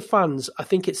not just the fans. I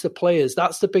think it's the players.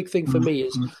 That's the big thing for me,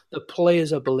 is the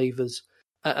players are believers,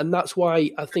 and that's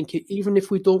why I think even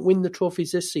if we don't win the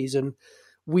trophies this season,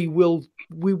 it will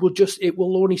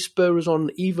only spur us on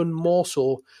even more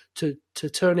so to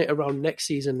turn it around next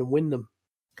season and win them.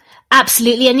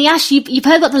 Absolutely. And Yash, you've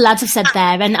heard what the lads have said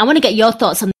there, and I want to get your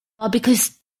thoughts on that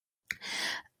because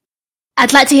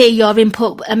I'd like to hear your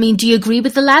input. I mean, do you agree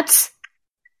with the lads?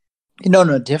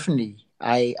 No, definitely.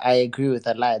 I agree with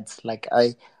the lads. Like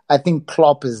I think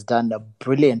Klopp has done a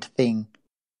brilliant thing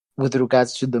with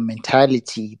regards to the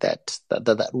mentality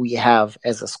that we have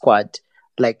as a squad.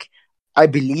 Like, I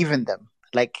believe in them.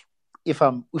 Like, if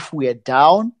we are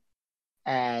down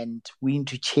and we need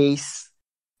to chase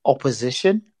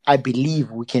opposition, I believe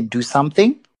we can do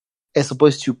something, as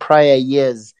opposed to prior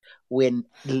years when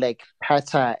like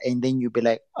patter and then you'll be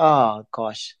like, oh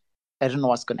gosh, I don't know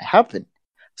what's going to happen.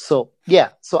 So yeah,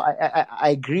 so I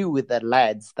agree with the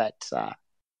lads that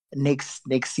next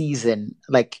season,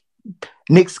 like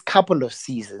next couple of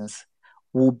seasons,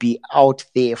 will be out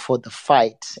there for the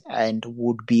fight and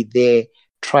would be there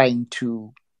trying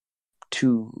to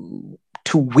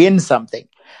win something.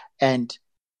 And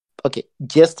Okay,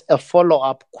 just a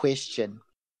follow-up question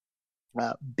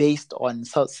based on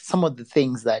some of the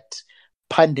things that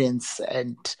pundits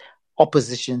and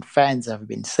opposition fans have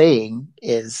been saying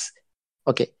is,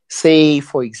 okay, say,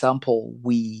 for example,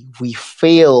 we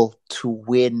fail to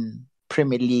win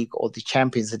Premier League or the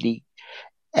Champions League,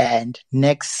 and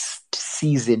next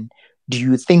season, do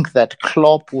you think that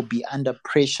Klopp will be under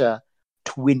pressure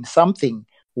to win something,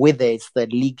 whether it's the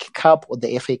League Cup or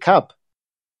the FA Cup?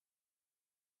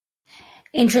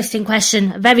 Interesting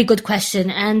question. Very good question.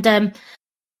 And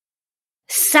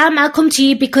Sam, I'll come to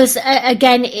you because,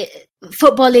 again,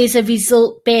 football is a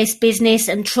result-based business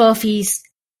and trophies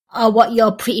are what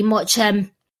you're pretty much,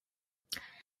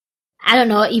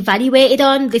 evaluated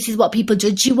on. This is what people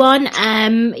judge you on.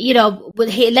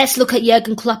 Let's look at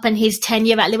Jurgen Klopp and his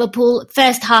tenure at Liverpool.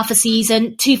 First half a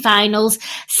season, 2 finals.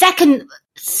 Second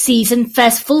season,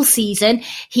 first full season,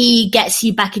 he gets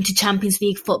you back into Champions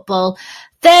League football.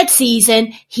 Third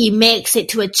season, he makes it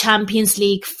to a Champions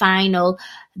League final.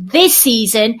 This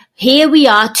season, here we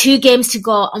are, 2 games to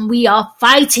go, and we are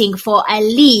fighting for a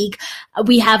league.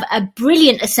 We have a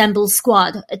brilliant assembled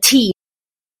squad, a team.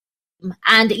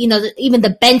 And, even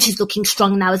the bench is looking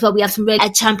strong now as well. We have a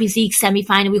Champions League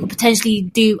semi-final. We could potentially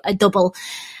do a double.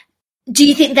 Do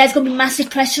you think there's going to be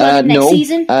massive pressure on him next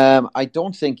season? I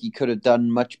don't think he could have done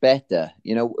much better.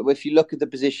 If you look at the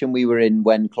position we were in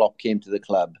when Klopp came to the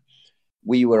club,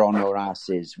 we were on our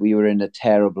asses. We were in a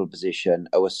terrible position.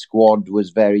 Our squad was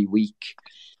very weak.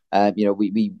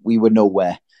 We were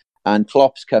nowhere. And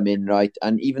Klopp's come in, right?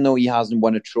 And even though he hasn't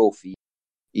won a trophy,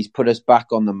 he's put us back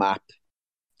on the map.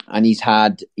 And he's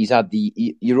had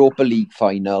the Europa League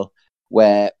final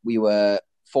where we were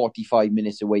 45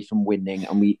 minutes away from winning,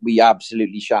 and we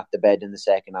absolutely shat the bed in the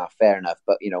second half. Fair enough,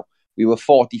 but we were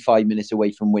 45 minutes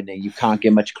away from winning. You can't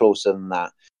get much closer than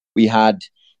that. We had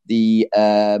the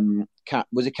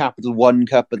was it Capital One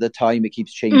Cup at the time? It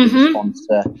keeps changing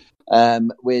sponsor.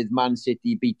 With Man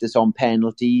City beat us on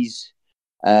penalties.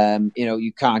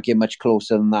 You can't get much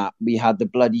closer than that. We had the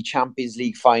bloody Champions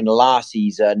League final last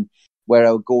season where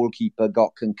our goalkeeper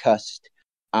got concussed,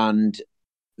 and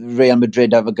Real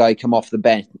Madrid have a guy come off the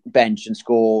bench and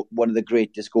score one of the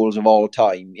greatest goals of all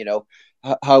time.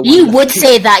 How you would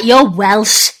say that you're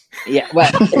Welsh. Yeah,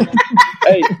 well,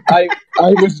 hey, I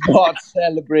was not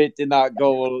celebrating that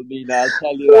goal, Nina, I'll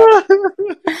tell you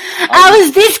that. I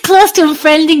was this close to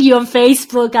unfriending you on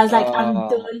Facebook. I was like, I'm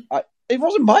done. It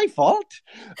wasn't my fault.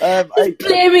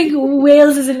 Blaming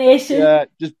Wales as a nation. Yeah,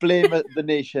 just blame the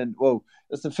nation. Whoa,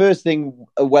 that's the first thing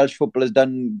a Welsh football has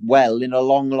done well in a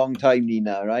long, long time,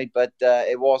 Nina, right? But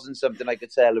it wasn't something I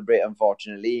could celebrate,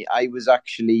 unfortunately. I was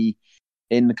actually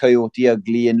in the Coyote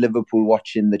Ugly in Liverpool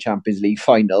watching the Champions League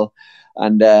final.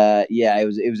 And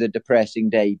it was a depressing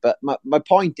day. But my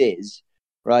point is,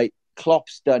 right,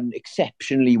 Klopp's done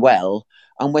exceptionally well,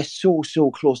 and we're so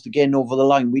close to getting over the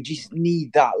line. We just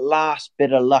need that last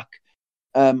bit of luck,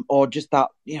 or just that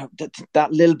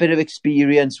that little bit of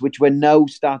experience, which we're now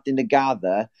starting to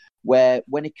gather. Where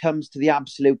when it comes to the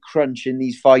absolute crunch in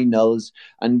these finals,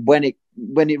 and when it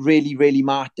really, really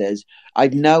matters,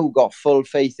 I've now got full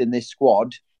faith in this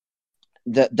squad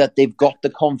that they've got the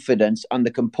confidence and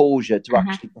the composure to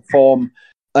actually perform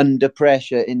under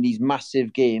pressure in these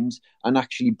massive games and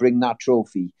actually bring that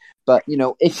trophy. But,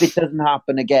 if it doesn't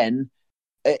happen again,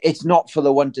 it's not for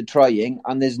the want of trying,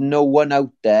 and there's no one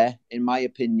out there, in my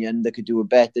opinion, that could do a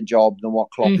better job than what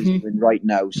Klopp is doing right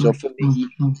now. So for me,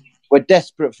 we're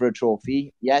desperate for a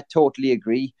trophy. Yeah, totally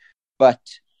agree. But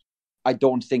I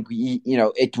don't think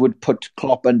it would put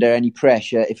Klopp under any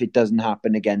pressure if it doesn't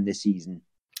happen again this season.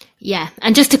 Yeah,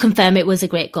 and just to confirm, it was a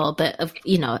great goal, but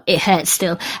it hurts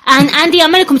still. And Andy,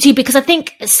 I'm going to come to you because I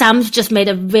think Sam's just made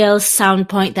a real sound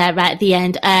point there right at the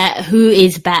end. Who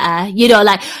is better?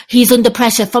 He's under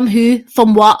pressure from who,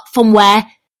 from what, from where?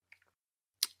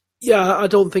 Yeah, I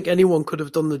don't think anyone could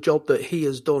have done the job that he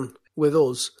has done with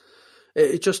us.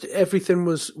 It just, everything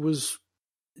was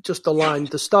just aligned.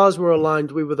 The stars were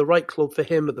aligned. We were the right club for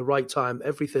him at the right time,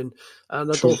 everything.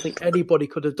 And I don't think anybody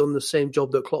could have done the same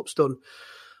job that Klopp's done.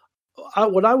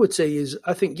 What I would say is,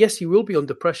 I think, yes, he will be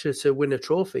under pressure to win a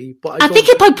trophy, but I think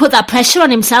he'll probably put that pressure on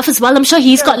himself as well. I'm sure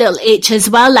he's got a little itch as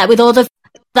well, like with all the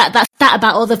that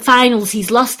about all the finals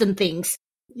he's lost and things.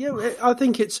 Yeah, I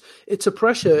think it's a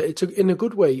pressure. It's in a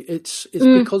good way. It's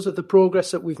because of the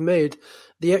progress that we've made.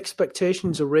 The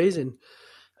expectations are raising,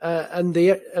 and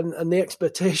the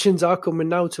expectations are coming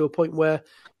now to a point where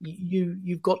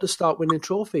you've got to start winning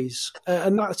trophies,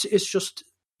 and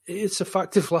it's a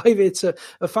fact of life. It's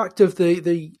a fact of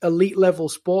the elite level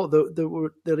sport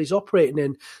that he's operating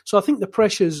in. So I think the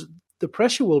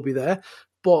pressure will be there,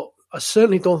 but I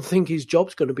certainly don't think his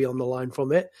job's going to be on the line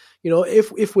from it. You know,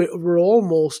 if we're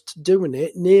almost doing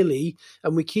it, nearly,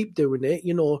 and we keep doing it,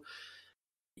 you know,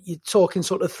 you're talking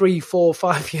sort of 3, 4,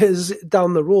 5 years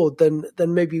down the road, then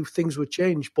maybe things would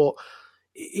change. But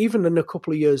even in a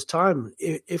couple of years' time,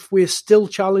 if we're still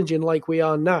challenging like we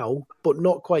are now, but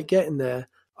not quite getting there,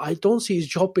 I don't see his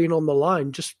job being on the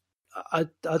line. I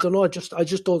don't know. I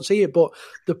just don't see it. But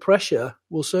the pressure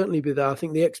will certainly be there. I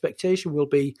think the expectation will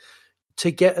be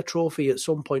to get a trophy at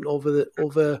some point over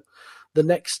the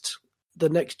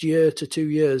next year to 2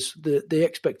 years. The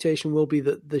expectation will be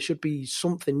that there should be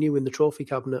something new in the trophy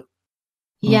cabinet.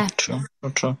 Yeah, True.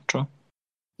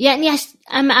 Yeah, and yes,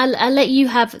 I'll let you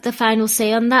have the final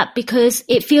say on that, because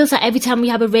it feels like every time we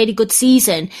have a really good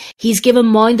season, he's given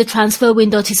more in the transfer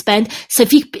window to spend. So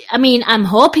I'm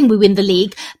hoping we win the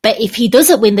league, but if he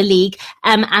doesn't win the league,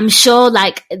 I'm sure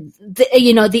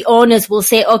the owners will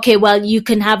say, okay, well, you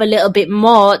can have a little bit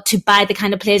more to buy the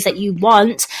kind of players that you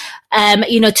want,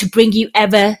 to bring you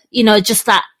ever, just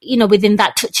that, within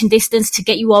that touching distance to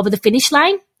get you over the finish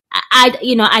line.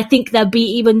 I think there'll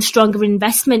be even stronger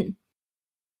investment.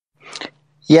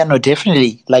 Yeah, no,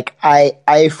 definitely. Like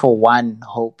I for one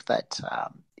hope that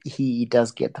he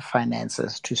does get the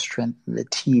finances to strengthen the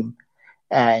team,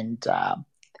 and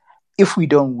if we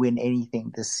don't win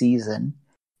anything this season,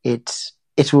 it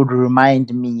would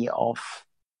remind me of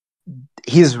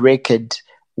his record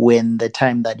when the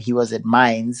time that he was at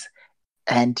Mainz,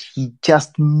 and he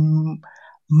just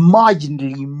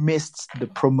marginally missed the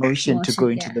promotion to go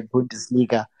into the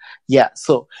Bundesliga. Yeah,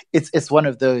 so it's one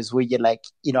of those where you're like,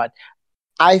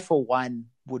 I, for one,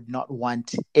 would not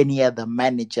want any other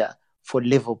manager for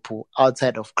Liverpool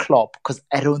outside of Klopp, because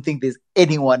I don't think there's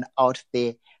anyone out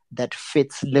there that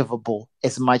fits Liverpool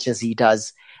as much as he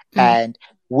does. And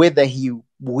whether he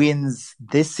wins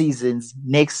this season,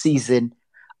 next season,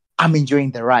 I'm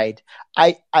enjoying the ride.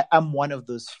 I'm one of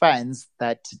those fans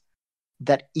that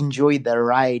enjoy the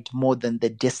ride more than the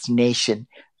destination.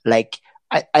 Like,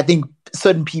 I think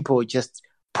certain people just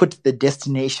put the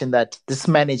destination that this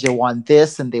manager want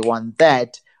this and they want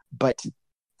that, but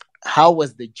how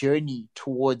was the journey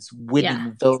towards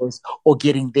winning those or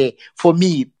getting there? For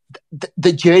me,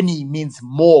 the journey means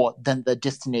more than the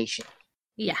destination.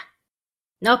 Yeah.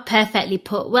 Not perfectly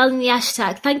put. Well, in the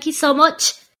hashtag, thank you so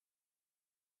much.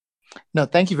 No,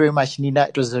 thank you very much, Nina.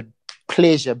 It was a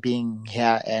pleasure being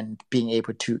here and being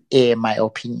able to air my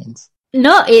opinions.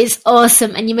 No, it's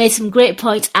awesome, and you made some great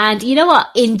points, and you know what?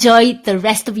 Enjoy the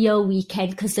rest of your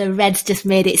weekend, because the Reds just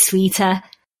made it sweeter.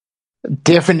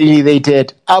 Definitely they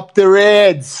did. Up the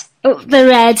Reds! Up the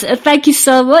Reds. Thank you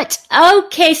so much.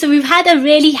 Okay, so we've had a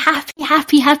really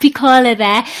happy caller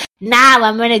there. Now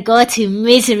I'm going to go to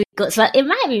Misery Guts. Well, it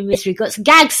might be Misery Guts.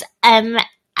 Gags,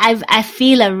 I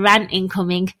feel a rant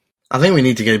incoming. I think we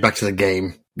need to get back to the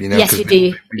game. Yes, we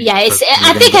do. I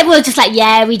think everyone's just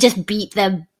like, we just beat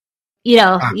them.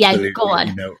 Absolutely, go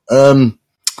on.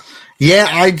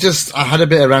 I had a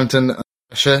bit of rant and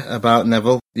pressure about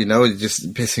Neville,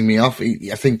 just pissing me off.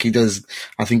 I think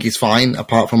he's fine,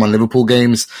 apart from on Liverpool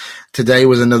games. Today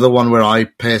was another one where I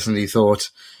personally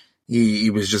thought he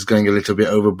was just going a little bit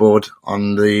overboard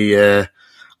on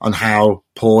on how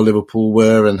poor Liverpool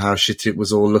were and how shit it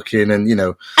was all looking, and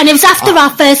And it was after our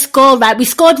first goal, right? We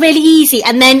scored really easy,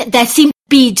 and then there seemed to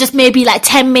be just maybe like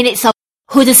 10 minutes of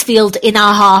Huddersfield in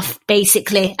our half,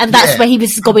 basically, and that's where he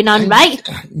was going on, right?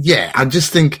 Yeah, I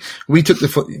just think we took the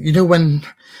foot.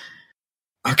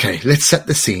 Okay, let's set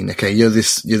the scene. Okay, you're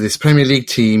this Premier League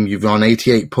team. You've won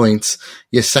 88 points.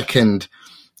 You're second.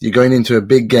 You're going into a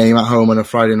big game at home on a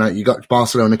Friday night. You got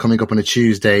Barcelona coming up on a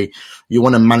Tuesday. You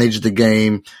want to manage the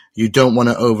game. You don't want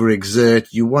to overexert.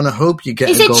 You want to hope you get.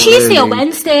 Is it Tuesday or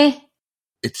Wednesday?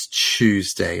 It's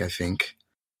Tuesday, I think.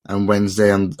 And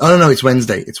Wednesday it's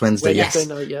Wednesday. It's Wednesday, yes.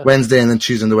 Night, yeah. Wednesday and then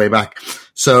Tuesday on the way back.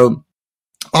 So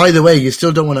either way, you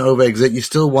still don't want to overexert. You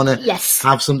still want to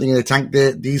have something in the tank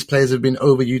there. These players have been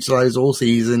overutilized all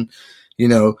season.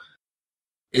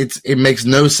 It makes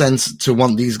no sense to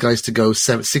want these guys to go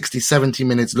 60, 70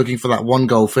 minutes looking for that one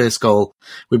goal, first goal.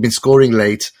 We've been scoring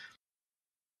late.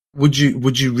 Would you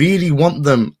really want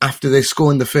them, after they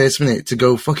score in the first minute, to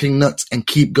go fucking nuts and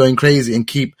keep going crazy and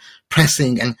keep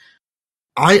pressing? And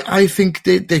I think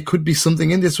there could be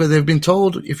something in this where they've been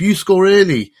told, if you score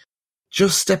early,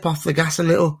 just step off the gas a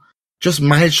little. Just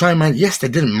try and manage. Yes, they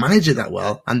didn't manage it that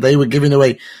well, and they were giving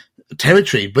away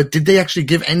territory, but did they actually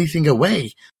give anything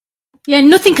away? Yeah,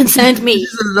 nothing concerned me.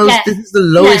 This is the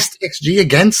lowest XG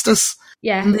against us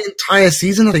in the entire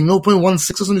season. I think 0.16 or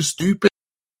something stupid.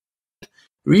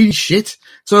 Really shit.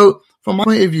 So, from my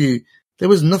point of view, there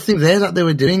was nothing there that they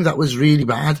were doing that was really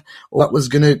bad or that was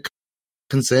going to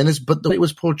concern us, but the way it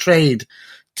was portrayed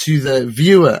to the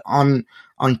viewer on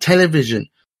television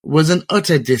was an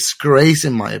utter disgrace,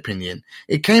 in my opinion.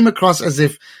 It came across as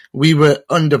if we were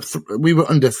under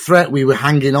threat. We were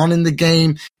hanging on in the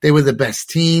game. They were the best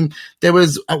team. There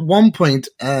was at one point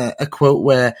a quote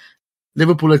where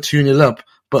Liverpool are 2-0 up,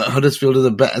 but Huddersfield are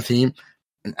the better team,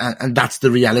 and that's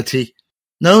the reality.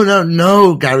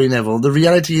 No, Gary Neville. The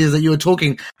reality is that you are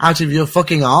talking out of your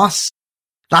fucking arse.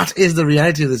 That is the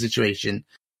reality of the situation.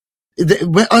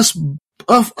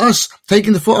 Us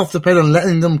taking the foot off the pedal and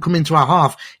letting them come into our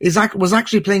half was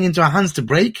actually playing into our hands to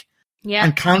break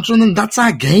and counter on them. That's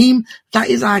our game. That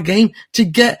is our game. To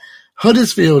get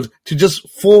Huddersfield to just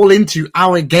fall into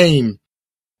our game,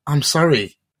 I'm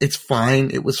sorry. It's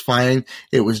fine. It was fine.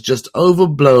 It was just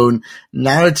overblown,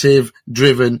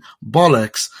 narrative-driven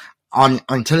bollocks on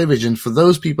television for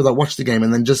those people that watch the game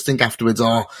and then just think afterwards,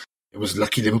 oh, it was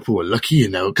lucky Liverpool were lucky,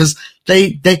 because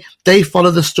they follow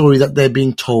the story that they're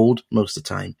being told most of the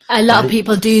time. A lot of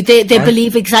people do. They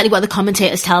believe exactly what the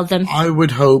commentators tell them. I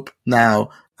would hope now,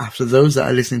 after those that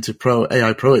are listening to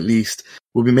AI Pro at least,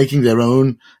 will be making their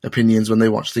own opinions when they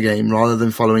watch the game rather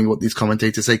than following what these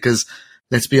commentators say, because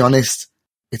let's be honest,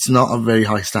 it's not a very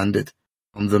high standard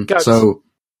on them. Guys, so,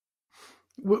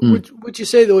 would you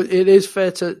say, though, it is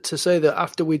fair to say that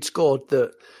after we'd scored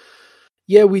that,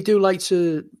 yeah, we do like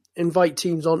to invite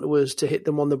teams onto us to hit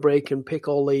them on the break and pick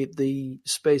all the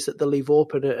space that they leave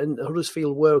open, and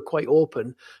Huddersfield were quite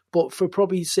open, but for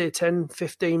probably, say, 10,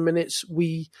 15 minutes,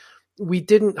 we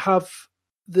didn't have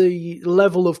the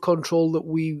level of control that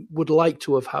we would like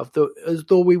to have had, as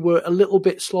though we were a little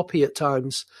bit sloppy at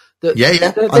times.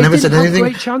 I never said anything.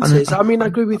 Great chances. I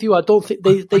agree with you. I don't think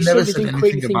they certainly didn't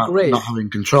create anything great. Not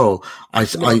having control.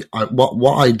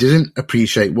 What I didn't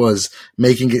appreciate was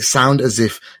making it sound as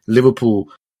if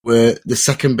Liverpool were the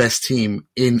second best team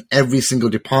in every single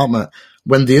department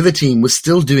when the other team was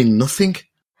still doing nothing.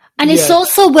 And it's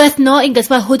also worth noting as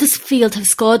well, Huddersfield have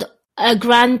scored a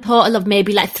grand total of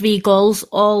maybe 3 goals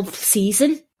all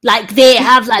season. They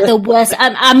have the worst.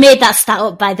 I made that stat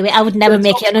up, by the way. I would never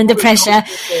make it under pressure.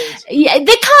 Yeah, they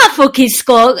can't fucking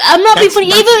score. I'm not being funny.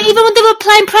 Even when they were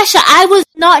applying pressure, I was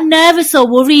not nervous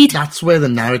or worried. That's where the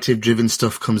narrative-driven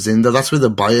stuff comes in, though. That's where the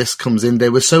bias comes in. They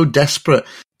were so desperate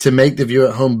to make the viewer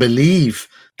at home believe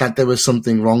that there was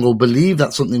something wrong or believe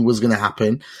that something was going to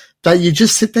happen, that you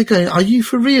just sit there going, are you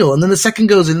for real? And then the second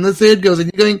goes in and the third goes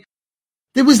in, you're going,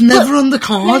 there was never on the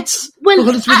cards. You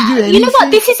know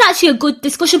what? This is actually a good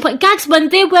discussion point. Gags, when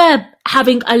they were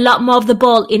having a lot more of the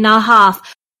ball in our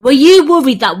half, were you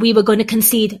worried that we were going to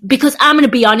concede? Because I'm going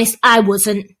to be honest, I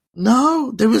wasn't.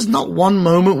 No, there was not one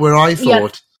moment where I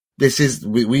thought,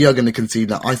 we are going to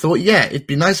concede now. I thought, it'd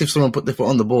be nice if someone put their foot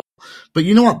on the ball. But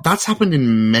you know what? That's happened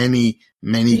in many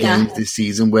games this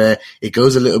season where it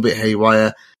goes a little bit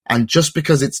haywire. And just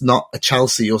because it's not a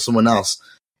Chelsea or someone else,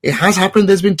 it has happened.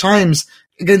 There's been times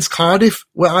against Cardiff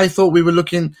where I thought we were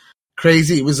looking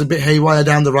crazy. It was a bit haywire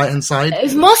down the right-hand side. It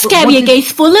was more scary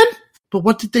against Fulham. But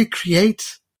what did they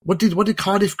create? What did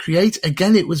Cardiff create?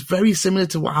 Again, it was very similar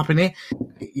to what happened here.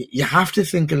 You have to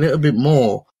think a little bit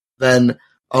more than,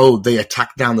 they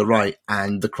attacked down the right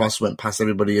and the cross went past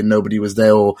everybody and nobody was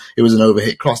there, or it was an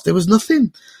overhit cross. There was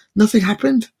nothing. Nothing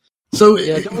happened. So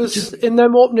there was, in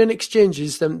them opening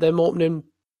exchanges, the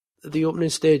opening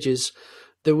stages,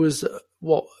 there was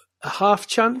a half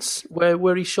chance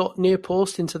where he shot near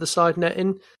post into the side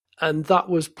netting, and that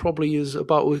was probably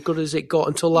about as good as it got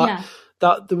until that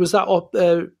there was that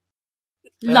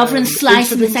Lovren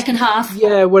slice in the second half.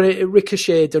 Yeah, when it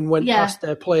ricocheted and went past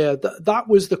their player. That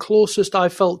was the closest I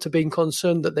felt to being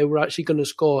concerned that they were actually going to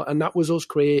score, and that was us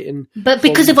creating. But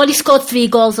because they've only scored 3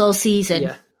 goals all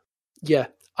season. Yeah.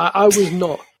 I was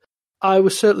not. I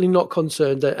was certainly not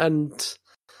concerned, and.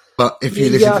 But if you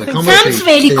listen to the commentary, Sam's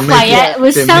really quiet.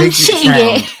 Was Sam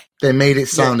shitting it? They made it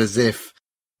sound as if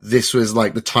this was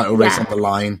like the title race on the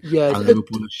line, and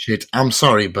Liverpool was shit. I'm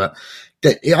sorry, but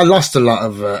I lost a lot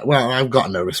of. I've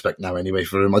got no respect now anyway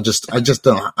for him. I just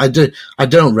don't. I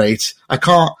don't rate. I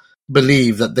can't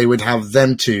believe that they would have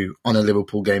them two on a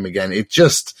Liverpool game again.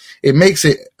 It makes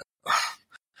it.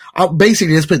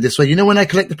 Basically, let's put it this way. You know, when I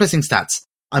collect the pressing stats,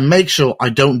 I make sure I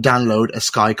don't download a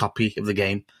Sky copy of the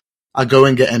game. I go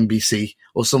and get NBC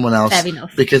or someone else. Fair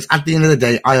enough. Because at the end of the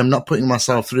day, I am not putting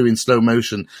myself through in slow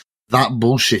motion that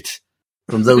bullshit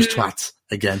from those twats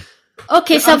again.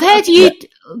 Okay, so I've heard you...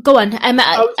 Go on, Andy,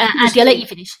 I'll let you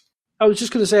finish. I was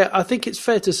just going to say, I think it's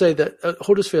fair to say that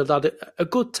Huddersfield had a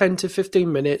good 10 to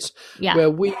 15 minutes where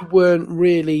we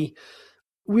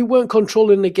weren't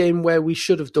controlling the game where we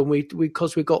should have done,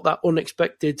 because we got that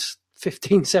unexpected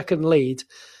 15-second lead.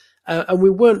 and we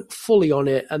weren't fully on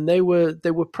it, and they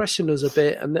were pressing us a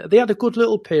bit, and they had a good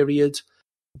little period,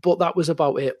 but that was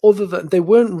about it. Other than they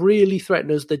weren't really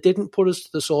threatening us, they didn't put us to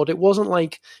the sword. It wasn't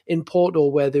like in Porto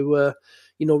where they were,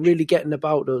 really getting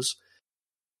about us.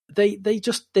 They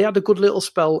had a good little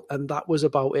spell, and that was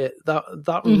about it.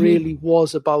 That really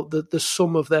was about the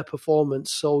sum of their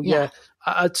performance. So yeah,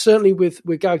 I'd certainly with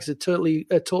Gags, I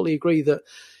totally agree that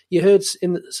you heard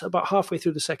about halfway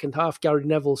through the second half, Gary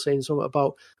Neville saying something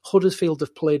about Huddersfield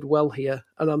have played well here,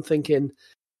 and I'm thinking,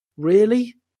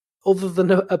 really? Other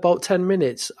than about 10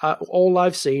 minutes, all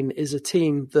I've seen is a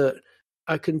team that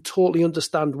I can totally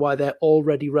understand why they're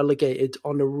already relegated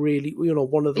on a really,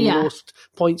 one of the lowest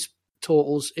points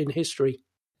totals in history.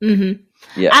 Mm-hmm.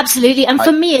 Yeah, absolutely. And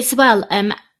for me as well,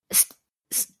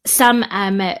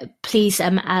 Sam, please,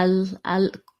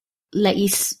 I'll let you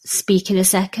speak in a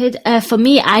second. For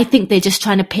me, I think they're just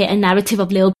trying to paint a narrative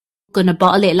of Liverpool gonna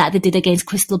bottle it like they did against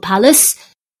Crystal Palace.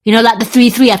 Like the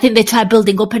 3-3, I think they try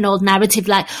building up an old narrative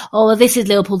like, oh, well, this is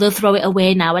Liverpool, they'll throw it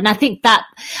away now. And I think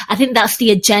that's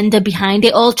the agenda behind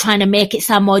it all, trying to make it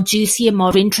sound more juicy and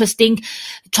more interesting,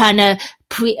 trying to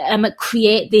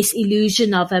create this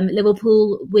illusion of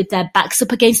Liverpool with their backs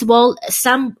up against the wall.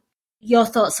 Sam, your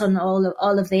thoughts on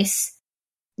all of this?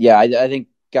 Yeah, I think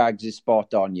Gags is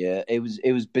spot on. Yeah, it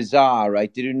was bizarre,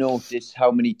 right? Did you notice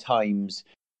how many times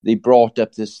they brought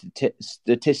up the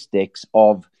statistics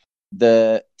of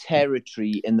the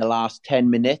territory in the last 10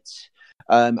 minutes?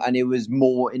 And it was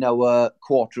more in our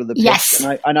quarter of the pitch. Yes.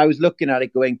 And I was looking at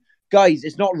it going, guys,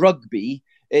 it's not rugby.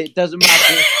 It doesn't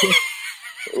matter.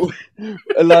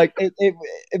 Like it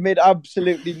made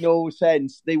absolutely no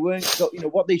sense. They weren't,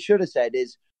 what they should have said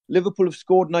is Liverpool have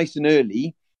scored nice and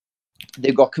early.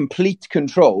 They've got complete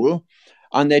control,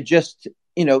 and they're just,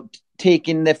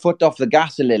 taking their foot off the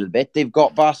gas a little bit. They've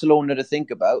got Barcelona to think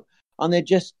about, and they're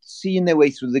just seeing their way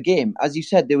through the game. As you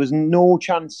said, there was no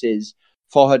chances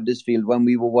for Huddersfield when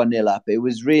we were 1-0 up. It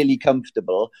was really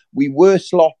comfortable. We were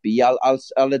sloppy. I'll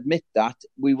admit that.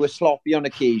 We were sloppy on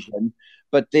occasion,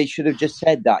 but they should have just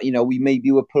said that. We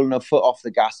maybe were pulling our foot off the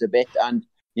gas a bit, and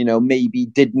maybe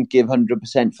didn't give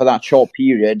 100% for that short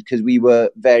period because we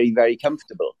were very, very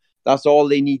comfortable. That's all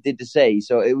they needed to say.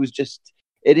 So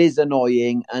it is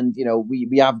annoying. And,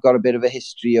 we have got a bit of a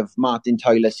history of Martin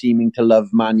Tyler seeming to love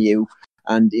Man U.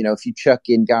 And, if you chuck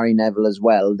in Gary Neville as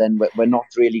well, then we're not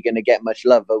really going to get much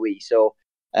love, are we? So,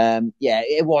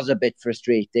 it was a bit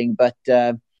frustrating. But,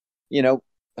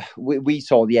 we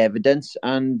saw the evidence,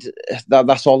 and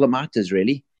that's all that matters,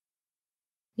 really.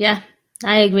 Yeah,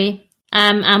 I agree.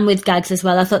 I'm with Gags as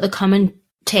well. I thought the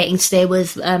commentating today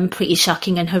was pretty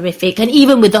shocking and horrific, and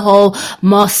even with the whole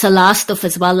Mo Salah stuff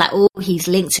as well, like, oh, he's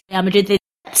linked to Real Madrid, they're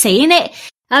saying it.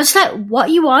 I was like, what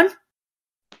are you on?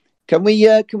 Can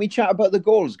we chat about the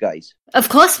goals, guys? Of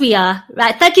course we are.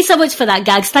 Right, thank you so much for that,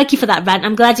 Gags. Thank you for that rant.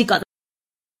 I'm glad you got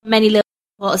that. Many little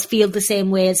supporters feel the same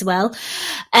way as well.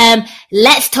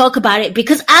 Let's talk about it,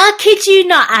 because I'll kid you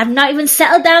not, I've not even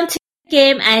settled down to the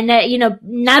game, and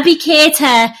Naby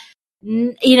Keita,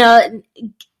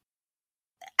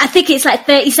 I think it's like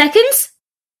 30 seconds.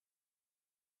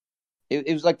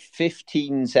 It was like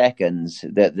 15 seconds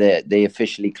that they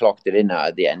officially clocked it in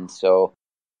at the end. So,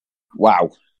 wow.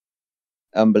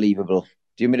 Unbelievable.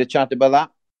 Do you want me to chat about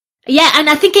that? Yeah, and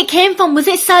I think it came from, was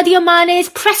it Sadio Mane's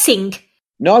pressing?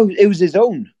 No, it was his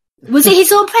own. Was it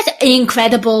his own pressing?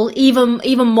 Incredible.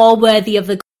 Even more worthy of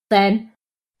the goal then.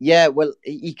 Yeah, well,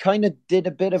 he kind of did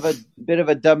a bit of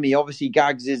a dummy. Obviously,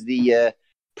 Gags is the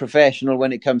professional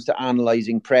when it comes to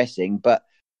analysing pressing, but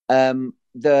I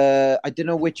don't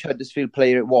know which Huddersfield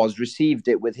player it was, received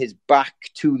it with his back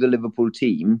to the Liverpool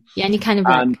team. Yeah, and he kind of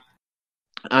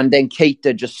and then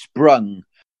Keita just sprung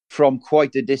from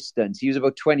quite a distance. He was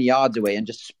about 20 yards away and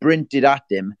just sprinted at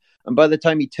him. And by the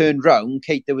time he turned round,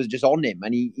 Keita was just on him,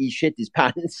 and he shit his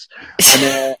pants.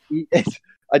 And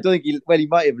I don't think he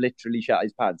might have literally shit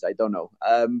his pants. I don't know.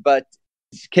 But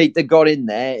Keita got in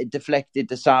there, it deflected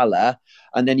to Salah,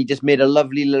 and then he just made a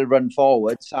lovely little run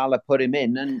forward. Salah put him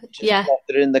in and just popped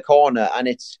it in the corner. And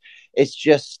it's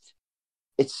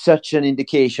such an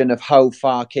indication of how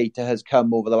far Keita has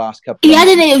come over the last couple of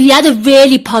months. He had a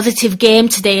really positive game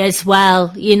today as well,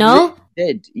 He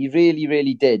really,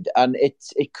 really did. And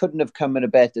it couldn't have come at a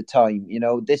better time.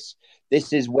 This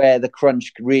is where the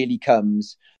crunch really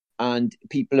comes. And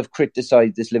people have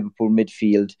criticised this Liverpool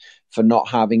midfield for not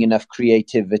having enough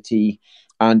creativity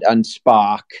and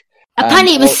spark.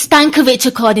 Apparently it was Stankovic,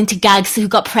 according to Gags, who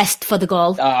got pressed for the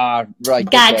goal. Ah, right.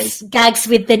 Gags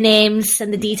with the names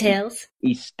and the details.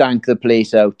 He stank the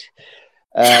place out.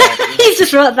 He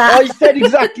just wrote that. Oh, he said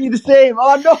exactly the same.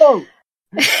 Oh, no.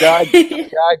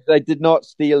 Gags, I did not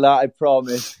steal that, I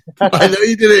promise. I know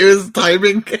you did it. It was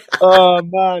timing. Oh,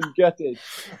 man, get it.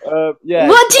 Yeah.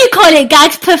 What do you call it,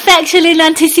 Gags? Perfection in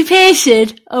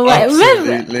anticipation? Or what?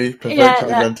 Absolutely. Perfection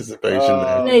in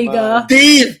anticipation. There you go.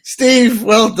 Steve,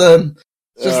 well done.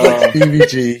 Just like Stevie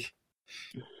G.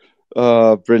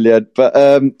 Oh, brilliant.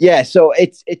 But yeah, so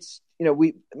it's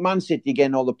Man City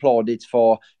getting all the plaudits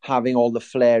for having all the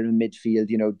flair in midfield,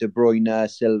 De Bruyne,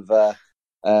 Silva,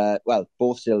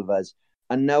 both Silvas.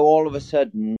 And now all of a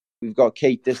sudden we've got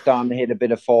Keita starting to hit a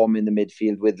bit of form in the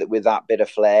midfield with that bit of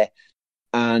flair.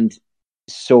 And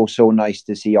so nice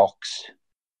to see Ox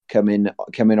coming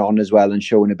on as well and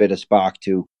showing a bit of spark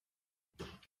too.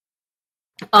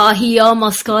 Oh, he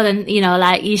almost scored, and you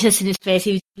just in his face,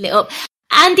 he was lit up.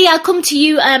 Andy, I'll come to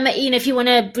you. If you want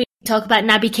to briefly talk about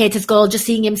Naby Keita's goal, just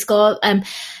seeing him score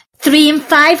 3 and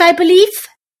 5, I believe.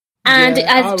 And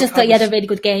I just thought he had a really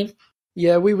good game.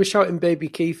 Yeah, we were shouting "Baby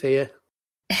Keith" here.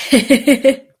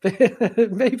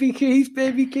 Baby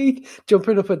Keith,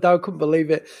 jumping up and down, couldn't believe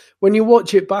it. When you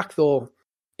watch it back, though,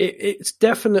 it's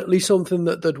definitely something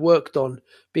that they'd worked on,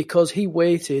 because he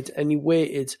waited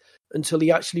until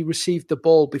he actually received the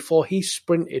ball before he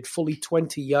sprinted fully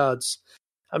 20 yards.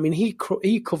 I mean, he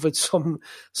covered some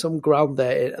ground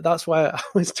there. That's why I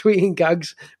was tweeting,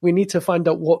 Gags, we need to find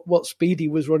out what speed he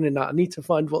was running at. I need to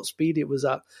find what speed it was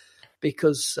at,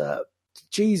 because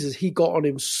Jesus, he got on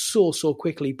him so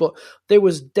quickly. But there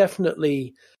was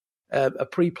definitely a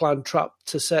pre-planned trap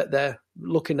to set there,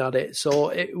 looking at it. So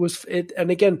it was it.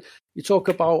 And again, you talk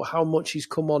about how much he's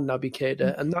come on, Naby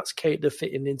Keita, and that's Keita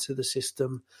fitting into the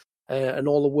system and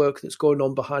all the work that's going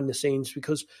on behind the scenes.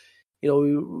 Because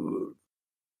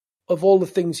of all the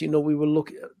things, we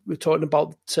were talking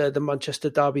about the Manchester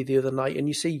derby the other night, and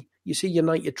you see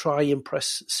United try and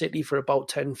press City for about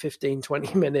 10, 15,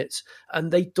 20 minutes,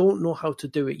 and they don't know how to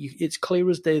do it. It's clear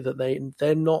as day that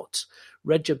they're not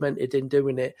regimented in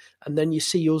doing it. And then you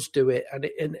see us do it, and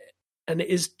it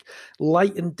is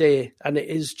light and day, and it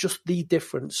is just the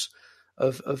difference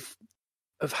of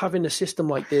having a system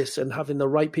like this and having the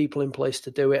right people in place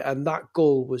to do it. And that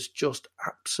goal was just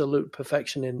absolute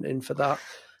perfection in for that.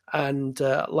 And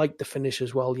like the finish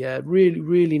as well. Yeah, really,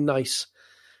 really nice.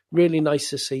 Really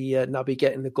nice to see Naby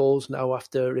getting the goals now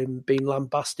after him being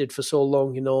lambasted for so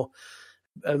long,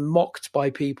 and mocked by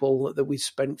people that we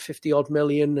spent 50 odd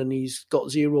million and he's got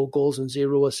 0 goals and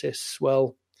 0 assists.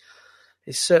 Well,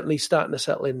 it's certainly starting to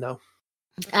settle in now.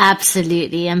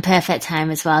 Absolutely, and perfect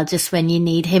time as well, just when you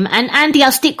need him. And Andy,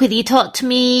 I'll stick with you. Talk to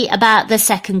me about the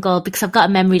second goal, because I've got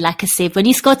a memory like a sieve. When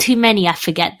you score too many, I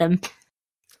forget them.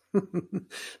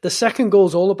 The second goal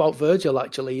is all about Virgil,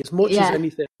 actually, as much as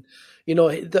anything.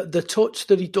 The touch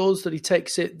that he does, that he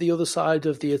takes it the other side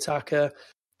of the attacker,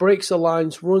 breaks the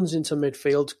lines, runs into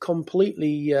midfield,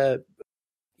 completely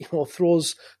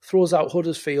throws out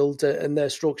Huddersfield and their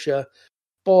structure,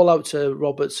 ball out to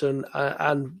Robertson,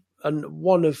 and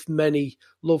one of many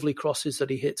lovely crosses that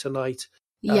he hit tonight.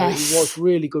 Yes. He was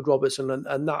really good, Robertson,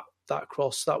 and that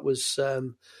cross, that was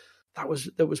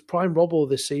prime Robbo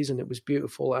this season. It was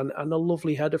beautiful, and a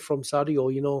lovely header from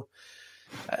Sadio.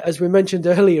 As we mentioned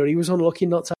earlier, he was unlucky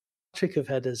not to have a trick of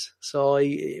headers. So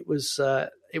it was a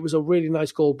really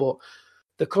nice goal. But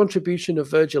the contribution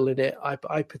of Virgil in it,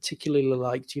 I particularly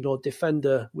liked.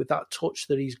 Defender with that touch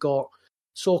that he's got,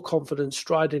 so confident,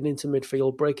 striding into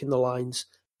midfield, breaking the lines,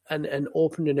 and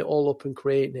opening it all up and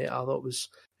creating it. I thought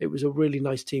it was a really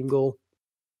nice team goal.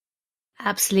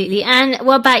 Absolutely. And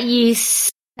what about you,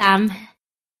 Sam?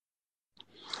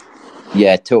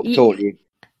 Yeah, totally.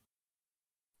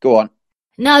 Go on.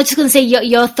 No, I was just going to say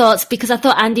your thoughts, because I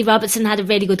thought Andy Robertson had a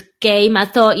really good game. I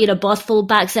thought, both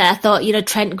fullbacks there. I thought,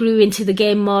 Trent grew into the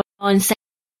game more on second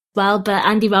as well, but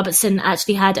Andy Robertson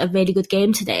actually had a really good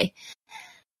game today.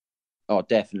 Oh,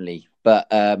 definitely. But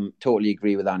totally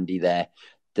agree with Andy there.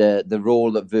 The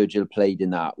role that Virgil played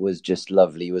in that was just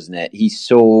lovely, wasn't it? He's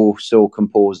so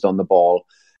composed on the ball.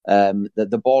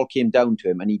 The ball came down to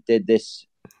him and he did this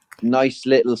nice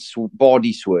little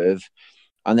body swerve,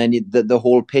 and then the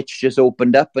whole pitch just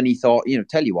opened up, and he thought,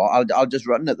 tell you what, I'll just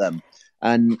run at them.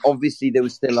 And obviously there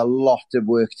was still a lot of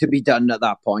work to be done at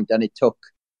that point, and it took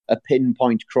a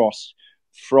pinpoint cross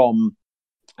from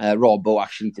Robbo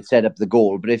actually to set up the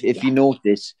goal. But if you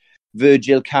notice,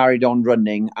 Virgil carried on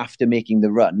running after making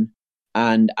the run,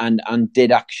 and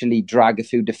did actually drag a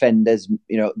few defenders,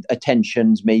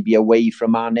 attentions maybe away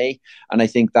from Mane. And I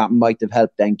think that might have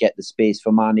helped then get the space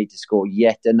for Mane to score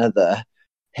yet another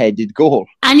headed goal.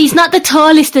 And he's not the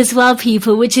tallest as well,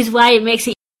 people, which is why it makes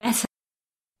it better.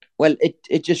 Well,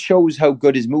 it just shows how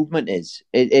good his movement is.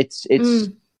 It's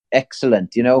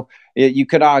excellent, you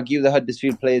could argue the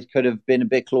Huddersfield players could have been a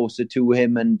bit closer to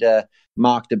him and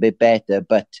marked a bit better,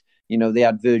 but they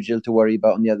had Virgil to worry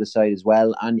about on the other side as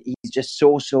well, and he's just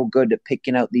so good at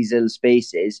picking out these little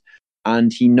spaces,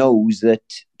 and he knows that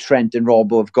Trent and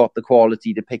Robbo have got the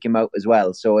quality to pick him out as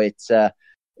well. So it's a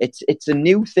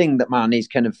new thing that Mane's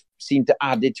kind of seemed to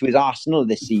add it to his arsenal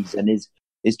this season,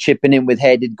 is chipping in with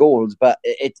headed goals, but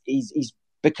he's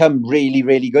become really,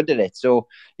 really good at it. So,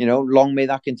 long may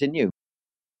that continue.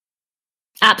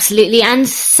 Absolutely. And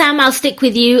Sam, I'll stick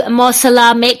with you. Mo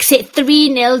Salah makes it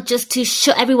 3-0 just to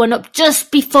shut everyone up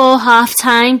just before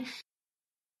half-time.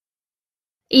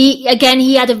 He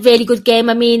had a really good game.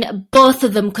 I mean, both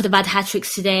of them could have had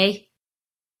hat-tricks today.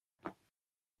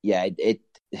 Yeah,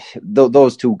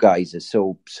 those two guys are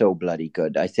so bloody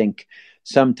good. I think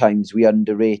sometimes we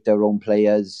underrate our own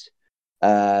players.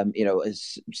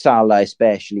 As Salah,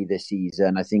 especially this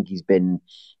season, I think he's been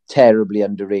terribly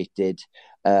underrated.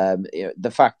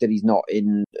 The fact that he's not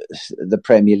in the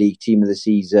Premier League team of the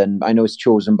season, I know it's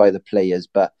chosen by the players,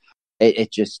 but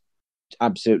it's just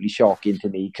absolutely shocking to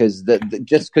me, because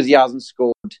just because he hasn't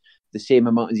scored the same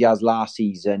amount as he has last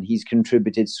season, he's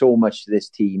contributed so much to this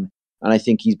team, and I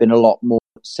think he's been a lot more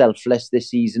selfless this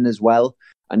season as well,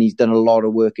 and he's done a lot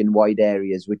of work in wide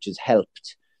areas, which has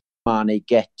helped Mane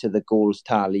get to the goals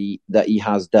tally that he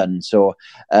has done. So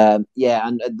and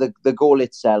the goal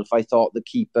itself, I thought the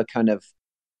keeper kind of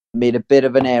made a bit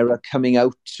of an error coming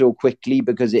out so quickly,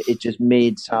 because it just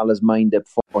made Salah's mind up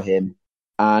for him,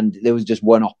 and there was just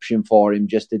one option for him,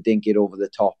 just to dink it over the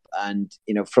top. And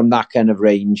from that kind of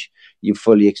range, you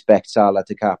fully expect Salah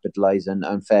to capitalise,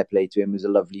 and fair play to him. It was a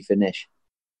lovely finish.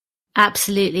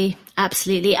 Absolutely.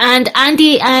 And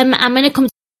Andy, I'm going to come.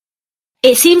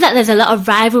 It seems like there's a lot of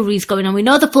rivalries going on. We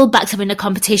know the fullbacks are in a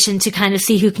competition to kind of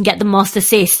see who can get the most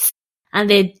assists, and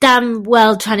they're damn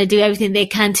well trying to do everything they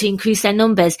can to increase their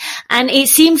numbers. And it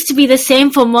seems to be the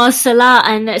same for Mo Salah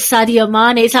and Sadio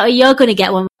Mane. It's like, oh, you're going to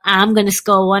get one, I'm going to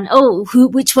score one. Oh,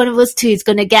 which one of us two is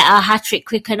going to get our hat-trick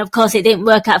quick? And of course, it didn't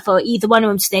work out for either one of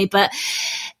them today, but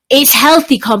it's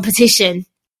healthy competition,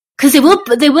 because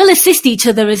they will assist each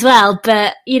other as well.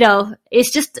 But,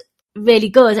 it's just really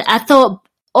good. I thought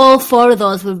all four of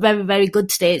those were very, very good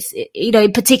today. It's,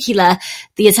 in particular,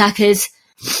 the attackers.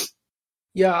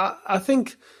 Yeah, I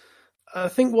think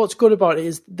what's good about it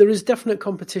is there is definite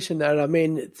competition there. I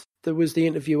mean, there was the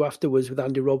interview afterwards with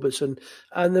Andy Robertson,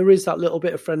 and there is that little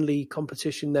bit of friendly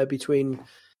competition there between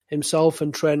himself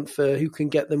and Trent for who can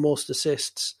get the most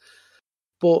assists.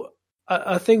 But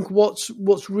I think what's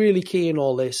really key in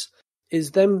all this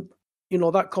is them,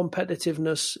 that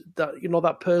competitiveness,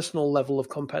 that personal level of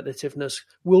competitiveness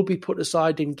will be put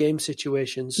aside in game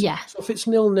situations. Yeah. So if it's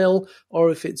 0-0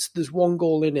 or if there's one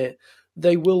goal in it,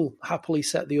 they will happily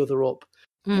set the other up.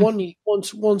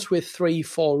 Once we're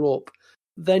 3-4 up,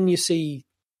 then you see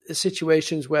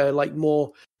situations where like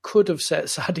Mo could have set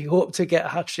Sadio up to get a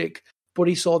hat-trick, but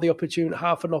he saw the opportunity,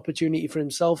 half an opportunity for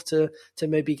himself to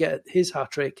maybe get his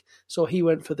hat-trick, so he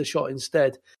went for the shot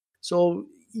instead. So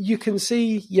you can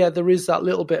see, there is that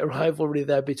little bit of rivalry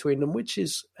there between them, which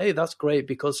is, hey, that's great,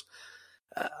 because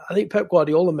I think Pep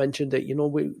Guardiola mentioned it.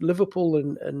 Liverpool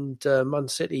and Man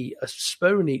City are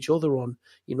spurring each other on,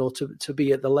 to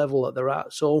be at the level that they're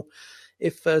at. So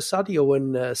if Sadio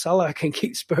and Salah can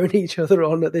keep spurring each other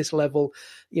on at this level,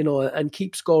 and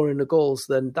keep scoring the goals,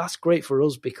 then that's great for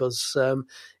us, because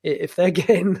if they're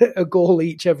getting a goal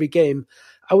each every game,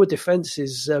 our defence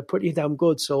is pretty damn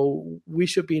good. So we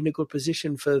should be in a good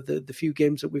position for the few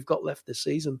games that we've got left this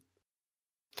season.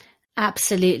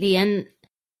 Absolutely. And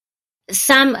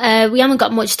Sam, we haven't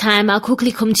got much time. I'll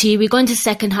quickly come to you. We're going to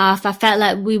second half. I felt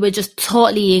like we were just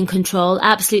totally in control,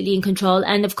 absolutely in control.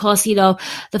 And of course,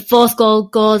 the fourth goal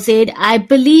goes in. I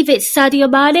believe it's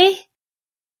Sadio Mane.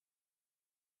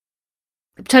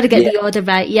 I'm trying to get the order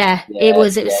right. It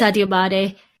was Sadio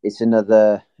Mane. It's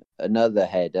another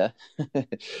header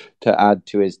to add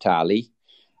to his tally.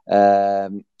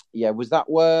 Was that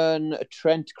one a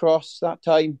Trent cross that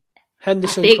time?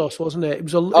 Henderson cross, wasn't it?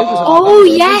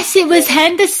 It was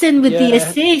Henderson with the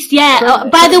assist. Yeah.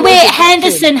 By the way,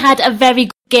 Henderson had a very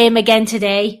good game again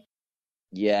today.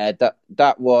 Yeah,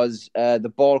 that was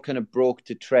the ball kind of broke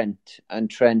to Trent, and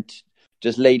Trent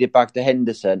just laid it back to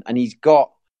Henderson, and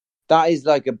that is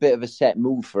like a bit of a set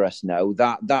move for us now.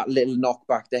 That little knock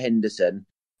back to Henderson.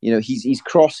 He's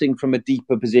crossing from a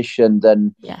deeper position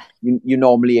than you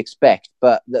normally expect,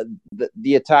 but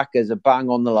the attackers are bang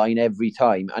on the line every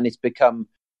time, and it's become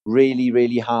really,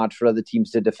 really hard for other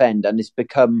teams to defend, and it's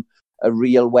become a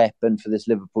real weapon for this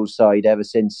Liverpool side ever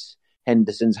since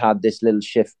Henderson's had this little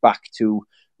shift back to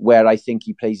where I think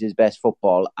he plays his best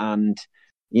football. And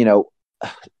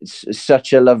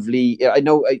such a lovely. I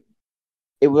know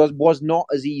it was not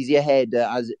as easy a header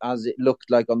as it looked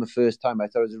like on the first time. I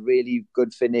thought it was a really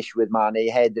good finish with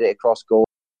Mane, headed it across goal,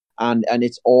 and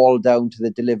it's all down to the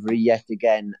delivery yet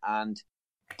again. And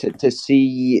to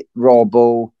see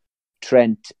Robbo,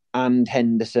 Trent, and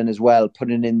Henderson as well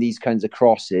putting in these kinds of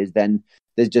crosses, then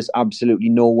there's just absolutely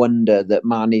no wonder that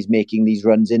Mane's making these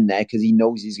runs in there, because he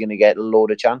knows he's going to get a load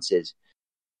of chances.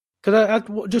 Could I add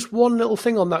just one little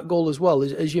thing on that goal as well?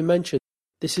 As you mentioned,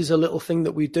 this is a little thing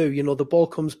that we do. You know, the ball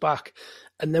comes back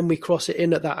and then we cross it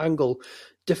in at that angle.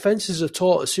 Defences are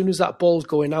taught as soon as that ball's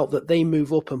going out that they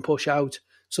move up and push out.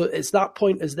 So it's that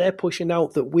point as they're pushing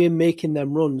out that we're making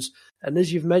them runs. And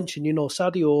as you've mentioned, you know,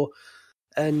 Sadio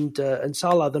and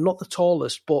Salah, they're not the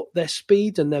tallest, but their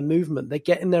speed and their movement, they're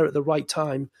getting there at the right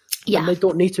time. Yeah. And they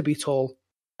don't need to be tall.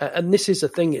 And this is the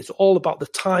thing. It's all about the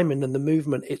timing and the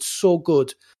movement. It's so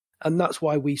good. And that's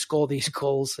why we score these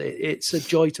goals. It's a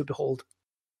joy to behold.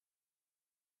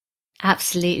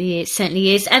 Absolutely, it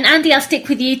certainly is. And Andy, I'll stick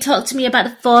with you. Talk to me about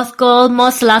the fourth goal.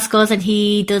 Mo Salah scores and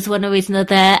he does one of his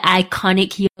other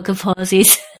iconic yoga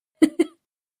poses.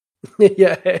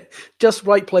 Yeah, just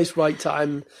right place, right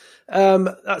time.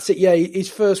 That's it. Yeah,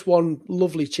 his first one,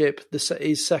 lovely chip.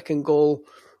 His second goal,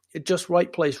 just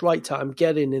right place, right time,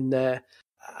 getting in there.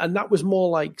 And that was more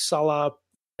like Salah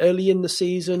early in the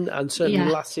season and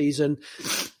certainly last season,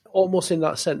 almost in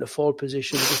that centre forward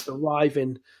position, just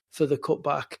arriving for the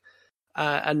cutback.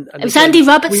 And it was again, Andy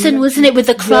Robertson, wasn't it, with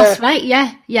the cross, right?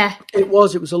 Yeah. It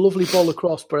was a lovely ball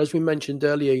across, but as we mentioned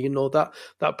earlier, you know,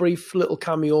 that brief little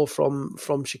cameo from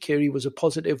Shaqiri was a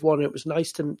positive one. It was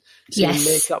nice to see him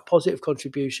make that positive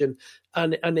contribution,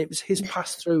 and it was his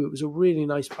pass through. It was a really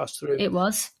nice pass through. It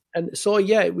was, and so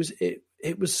it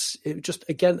was just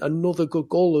again another good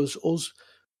goal as us,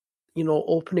 you know,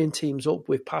 opening teams up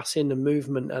with passing and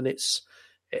movement, and it's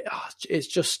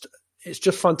just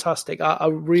fantastic. I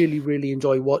really, really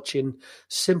enjoy watching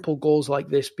simple goals like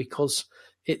this because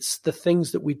it's the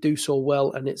things that we do so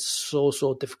well and it's so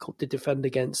difficult to defend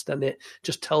against. And it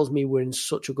just tells me we're in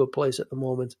such a good place at the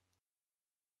moment.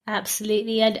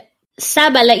 Absolutely. And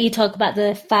Sam, I'll let you talk about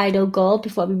the final goal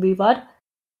before we move on.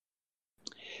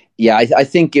 Yeah, I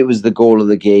think it was the goal of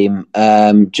the game.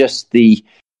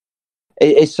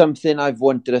 It's something I've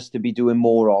wanted us to be doing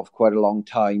more of quite a long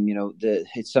time. You know,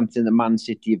 it's something that Man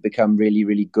City have become really,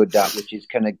 really good at, which is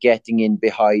kind of getting in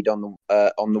behind on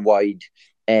the wide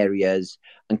areas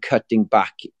and cutting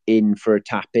back in for a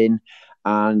tap in.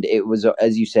 And it was,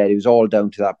 as you said, it was all down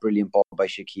to that brilliant ball by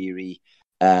Shaqiri.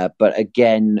 But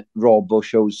again, Robbo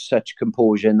shows such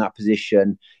composure in that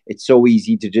position. It's so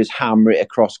easy to just hammer it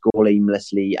across goal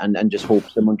aimlessly and just hope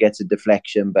someone gets a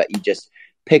deflection, but he just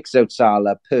picks out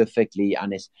Salah perfectly,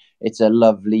 and it's a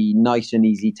lovely, nice and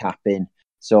easy tap in.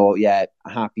 So yeah,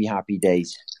 happy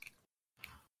days.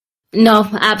 No,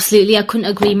 absolutely, I couldn't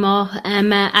agree more.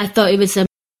 I thought it was a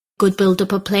good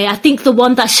build-up of play. I think the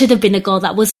one that should have been a goal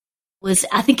that was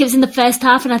I think it was in the first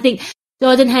half, and I think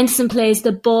Jordan Henderson plays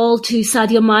the ball to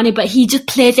Sadio Mane, but he just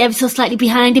plays it ever so slightly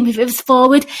behind him if it was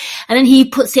forward, and then he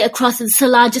puts it across and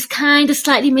Salah just kind of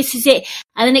slightly misses it,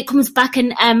 and then it comes back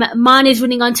and Mane is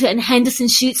running onto it and Henderson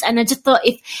shoots, and I just thought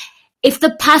if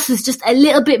the pass was just a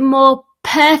little bit more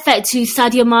perfect to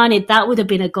Sadio Mane, that would have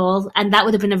been a goal, and that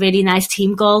would have been a really nice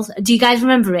team goal. Do you guys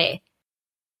remember it?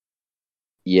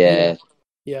 Yeah.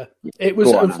 It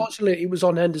was, unfortunately, it was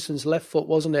on Henderson's left foot,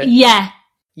 wasn't it?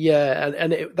 Yeah,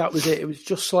 and that was it. It was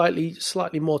just slightly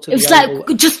more to the angle. It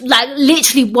was just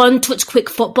literally one touch quick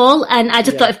football, and I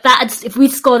just thought if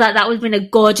we'd scored that would have been a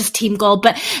gorgeous team goal.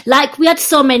 But we had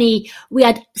so many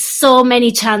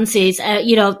chances.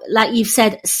 You know, like you've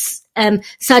said,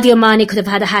 Sadio Mane could have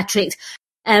had a hat trick.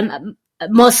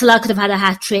 Mo Salah could have had a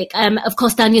hat-trick. Of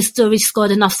course, Daniel Sturridge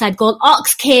scored an offside goal.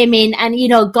 Ox came in and, you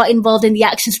know, got involved in the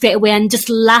action straight away and just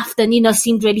laughed and, you know,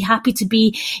 seemed really happy to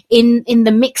be in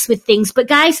the mix with things. But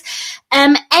guys,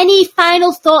 any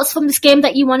final thoughts from this game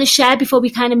that you want to share before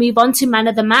we kind of move on to man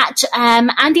of the match?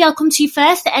 Andy, I'll come to you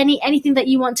first. Anything that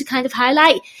you want to kind of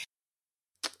highlight?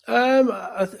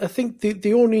 I think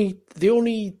the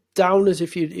only downers,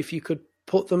 if you could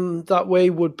put them that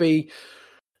way, would be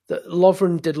that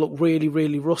Lovren did look really,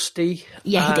 really rusty.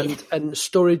 Yeah, he did. And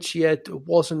Sturridge,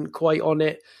 wasn't quite on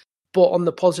it. But on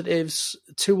the positives,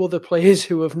 two other players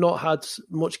who have not had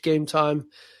much game time,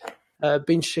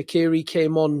 Bin Shaqiri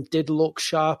came on, did look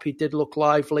sharp, he did look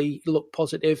lively, he looked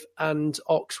positive, and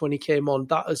Ox when he came on.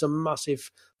 That is a massive,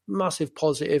 massive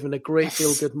positive and a great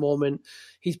feel-good moment.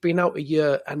 He's been out a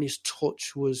year and his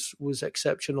touch was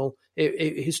exceptional.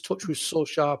 His touch was so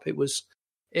sharp, it was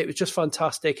just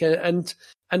fantastic.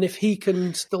 And if he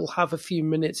can still have a few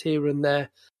minutes here and there,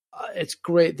 it's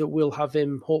great that we'll have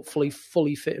him hopefully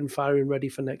fully fit and firing ready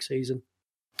for next season.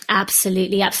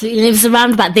 Absolutely, absolutely. And it was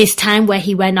around about this time where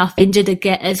he went off injured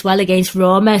as well against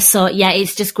Roma. So yeah,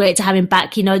 it's just great to have him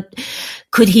back.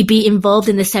 Could he be involved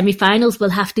in the semi-finals? We'll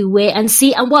have to wait and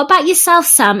see. And what about yourself,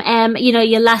 Sam?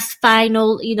 Your last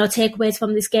final, takeaways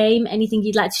from this game. Anything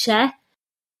you'd like to share?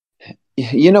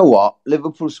 You know what?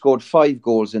 Liverpool scored 5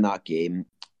 goals in that game.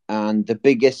 And the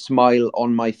biggest smile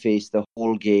on my face the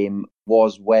whole game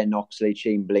was when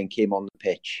Oxlade-Chamberlain came on the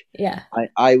pitch. Yeah.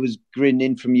 I was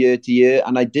grinning from ear to ear,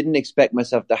 and I didn't expect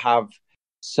myself to have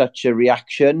such a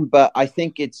reaction. But I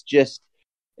think it just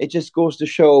goes to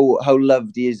show how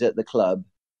loved he is at the club.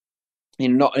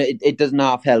 It doesn't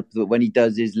half help that when he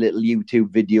does his little YouTube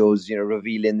videos,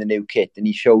 revealing the new kit, and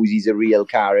he shows he's a real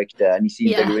character and he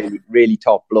seems like a really, really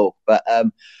top bloke. But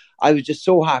I was just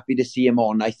so happy to see him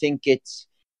on. I think it's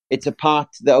a part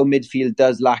that our midfield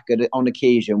does lack on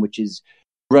occasion, which is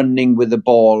running with the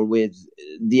ball with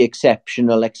the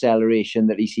exceptional acceleration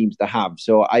that he seems to have.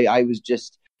 So I was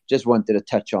just wanted to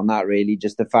touch on that, really,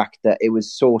 just the fact that it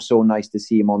was so nice to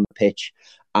see him on the pitch.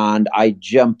 And I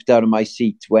jumped out of my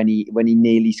seat when he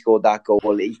nearly scored that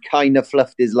goal. He kind of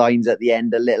fluffed his lines at the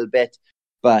end a little bit,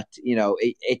 but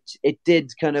it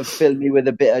did kind of fill me with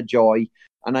a bit of joy.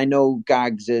 And I know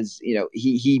Gags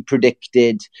he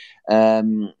predicted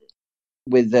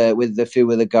with a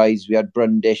few of the guys, we had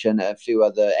Brundish and a few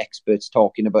other experts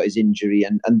talking about his injury,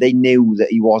 and they knew that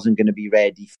he wasn't going to be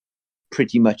ready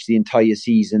pretty much the entire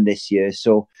season this year.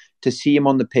 So to see him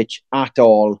on the pitch at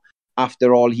all,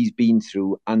 after all he's been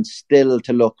through, and still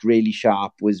to look really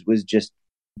sharp was just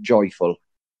joyful.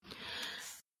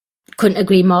 Couldn't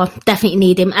agree more. Definitely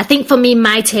need him. I think for me,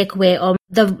 my takeaway,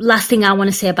 the last thing I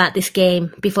want to say about this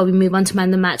game before we move on to man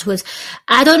of the match was,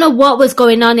 I don't know what was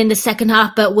going on in the second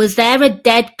half, but was there a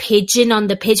dead pigeon on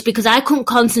the pitch? Because I couldn't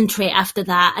concentrate after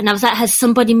that. And I was like, has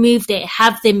somebody moved it?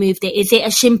 Have they moved it? Is it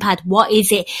a shin pad? What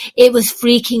is it? It was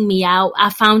freaking me out. I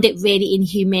found it really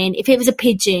inhumane. If it was a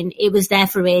pigeon, it was there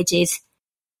for ages.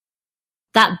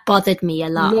 That bothered me a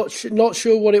lot. Not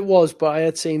sure what it was, but I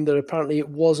had seen that apparently it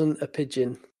wasn't a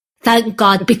pigeon. Thank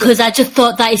God, because I just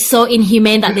thought that is so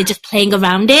inhumane that they're just playing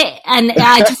around it, and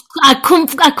I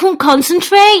couldn't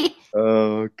concentrate.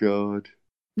 Oh God,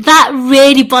 that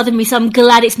really bothered me. So I'm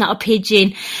glad it's not a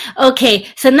pigeon. Okay,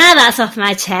 so now that's off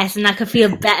my chest, and I can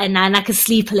feel better now, and I can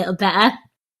sleep a little better.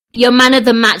 Your man of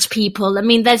the match, people. I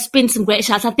mean, there's been some great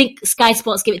shots. I think Sky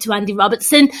Sports give it to Andy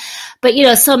Robertson, but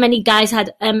so many guys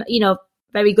had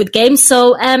very good games.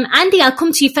 So Andy, I'll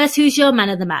come to you first. Who's your man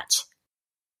of the match?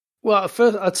 Well,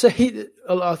 first, I'd say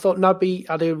I thought Naby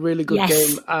had a really good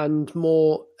game, and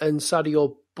Moore and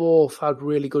Sadio both had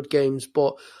really good games.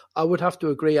 But I would have to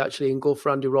agree, actually, and go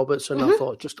for Andy Robertson. Mm-hmm. I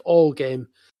thought just all game,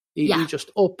 he just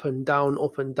up and down,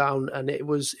 and it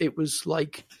was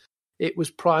like it was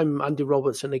prime Andy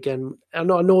Robertson again. I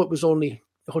know it was only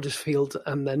Huddersfield,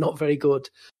 and they're not very good.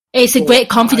 It's a great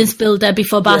confidence builder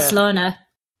before Barcelona.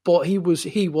 But he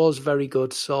was very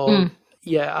good. So.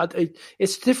 Yeah,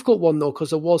 it's a difficult one though, because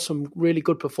there was some really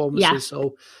good performances. Yeah.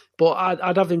 So, but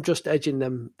I'd have him just edging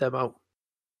them out.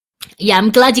 Yeah, I'm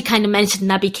glad you kind of mentioned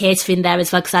Naby Keita in there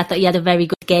as well, because I thought he had a very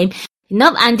good game.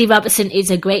 Andy Robertson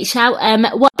is a great shout.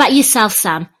 What about yourself,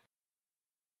 Sam?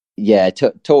 Yeah,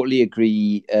 totally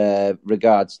agree.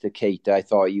 Regards to Keita, I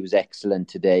thought he was excellent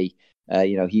today.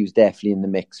 He was definitely in the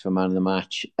mix for man of the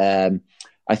match.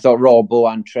 I thought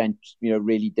Robbo and Trent,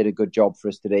 really did a good job for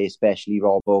us today, especially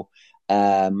Robbo.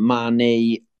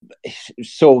 Mane,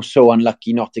 so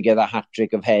unlucky not to get a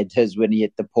hat-trick of headers when he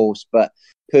hit the post. But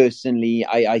personally,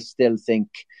 I still think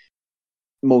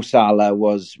Mo Salah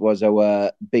was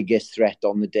our biggest threat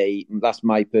on the day. That's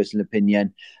my personal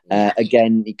opinion.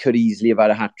 Again, he could easily have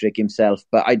had a hat-trick himself.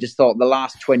 But I just thought the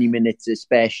last 20 minutes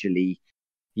especially,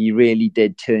 he really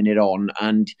did turn it on.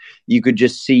 And you could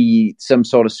just see some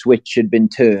sort of switch had been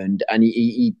turned, and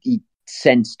he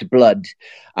sensed blood,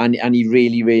 and he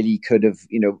really could have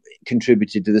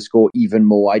contributed to the score even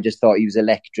more. I just thought he was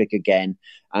electric again,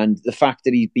 and the fact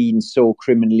that he's been so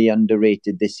criminally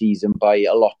underrated this season by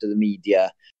a lot of the media,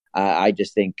 I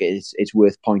just think it's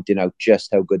worth pointing out just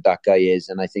how good that guy is,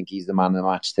 and I think he's the man of the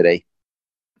match today.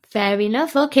 Fair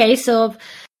enough. Okay, so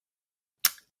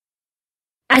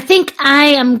I think I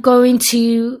am going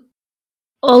to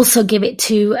also give it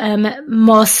to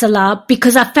Mo Salah,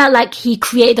 because I felt like he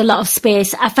created a lot of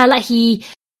space. I felt like he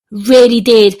really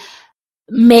did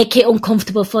make it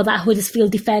uncomfortable for that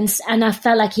Huddersfield defence, and I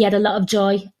felt like he had a lot of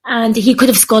joy, and he could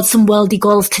have scored some worldy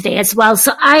goals today as well.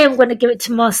 So I am going to give it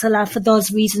to Mo Salah for those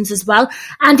reasons as well.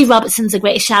 Andy Robertson's a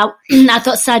great shout. I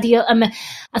thought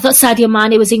Sadio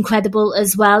Mane was incredible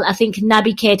as well. I think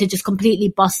Naby Keita just completely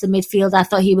bossed the midfield. I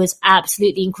thought he was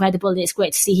absolutely incredible, and it's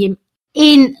great to see him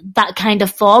in that kind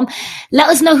of form. Let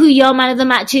us know who your man of the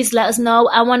match is. Let us know.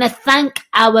 I want to thank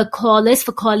our callers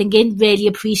for calling in. Really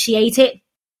appreciate it.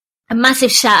 A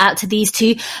massive shout out to these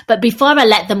two. But before I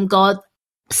let them go,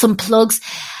 some plugs.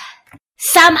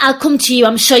 Sam, I'll come to you.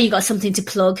 I'm sure you got something to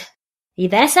plug. Are you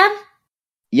there, Sam?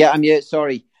 Yeah, I'm here.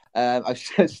 Sorry. I'm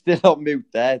still on mute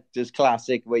there. Just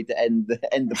classic way to end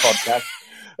the podcast.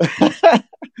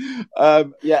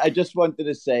 I just wanted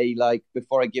to say, like,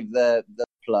 before I give the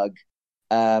plug,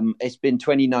 it's been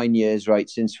 29 years, right,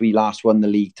 since we last won the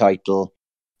league title.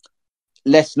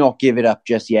 Let's not give it up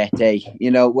just yet, eh? You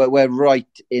know, we're right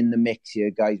in the mix here,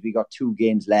 guys. We got 2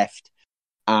 games left,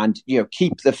 and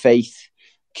keep the faith,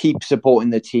 keep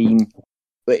supporting the team,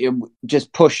 but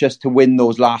just push us to win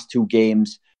those last 2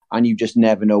 games, and you just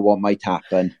never know what might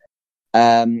happen.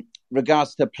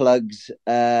 Regards to plugs,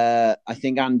 I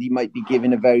think Andy might be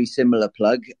giving a very similar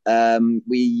plug.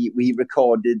 We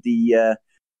recorded the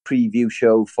preview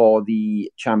show for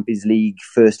the Champions League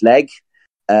first leg.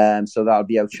 So that'll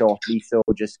be out shortly, so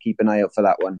just keep an eye out for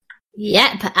that one.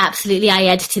 Yep, absolutely. I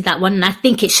edited that one, and I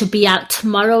think it should be out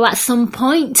tomorrow at some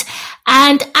point.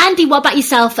 And Andy, what about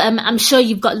yourself? I'm sure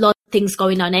you've got lots of things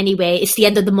going on anyway. It's the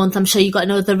end of the month. I'm sure you've got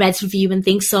another Reds review and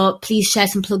things, so please share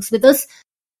some plugs with us.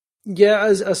 Yeah,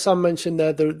 as Sam mentioned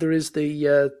there is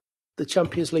the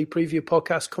Champions League preview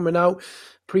podcast coming out,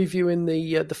 previewing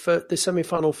the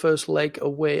semi-final first leg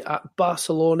away at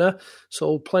Barcelona.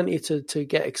 So plenty to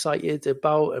get excited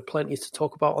about, plenty to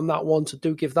talk about on that one. So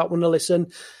do give that one a listen.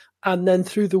 And then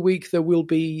through the week, there will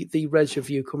be the Reds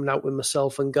review coming out with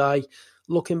myself and Guy,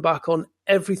 looking back on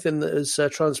everything that has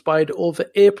transpired over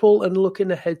April and looking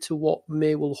ahead to what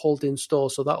May will hold in store.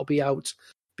 So that'll be out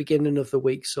beginning of the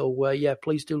week. So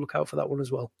please do look out for that one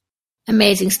as well.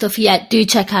 Amazing stuff. Yeah, do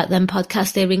check out them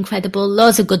podcasts. They're incredible.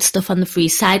 Loads of good stuff on the free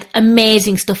side.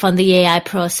 Amazing stuff on the AI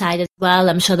Pro side as well.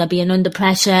 I'm sure there'll be an Under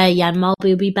Pressure. Jan Mulby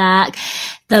will be back.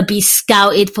 They'll be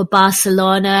scouted for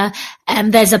Barcelona.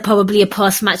 There's probably a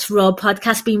post-match Raw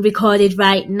podcast being recorded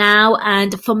right now.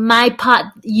 And for my part,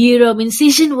 Euro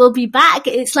Incision will be back.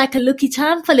 It's like a lucky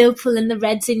time for Liverpool and the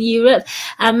Reds in Europe.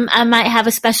 I might have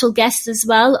a special guest as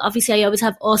well. Obviously, I always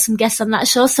have awesome guests on that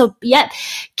show. So,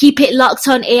 keep it locked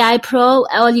on AI Pro.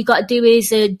 All you got to do is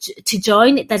to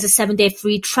join. There's a 7-day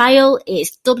free trial.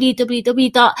 It's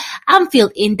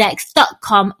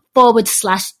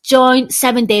www.anfieldindex.com/join.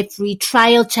 7-day free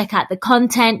trial. Check out the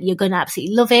content. You're going to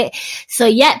absolutely love it.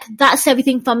 So, that's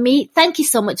everything from me. Thank you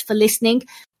so much for listening.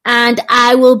 And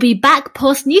I will be back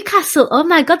post Newcastle. Oh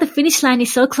my God, the finish line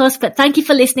is so close. But thank you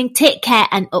for listening. Take care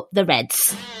and up the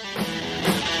Reds.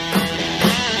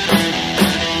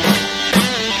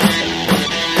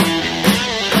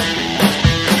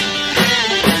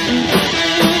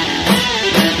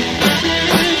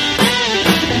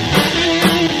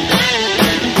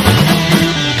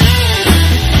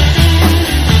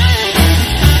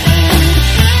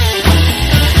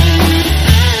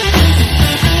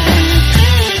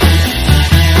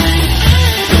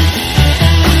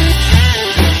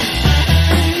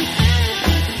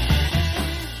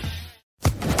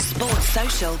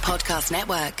 Podcast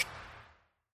Network.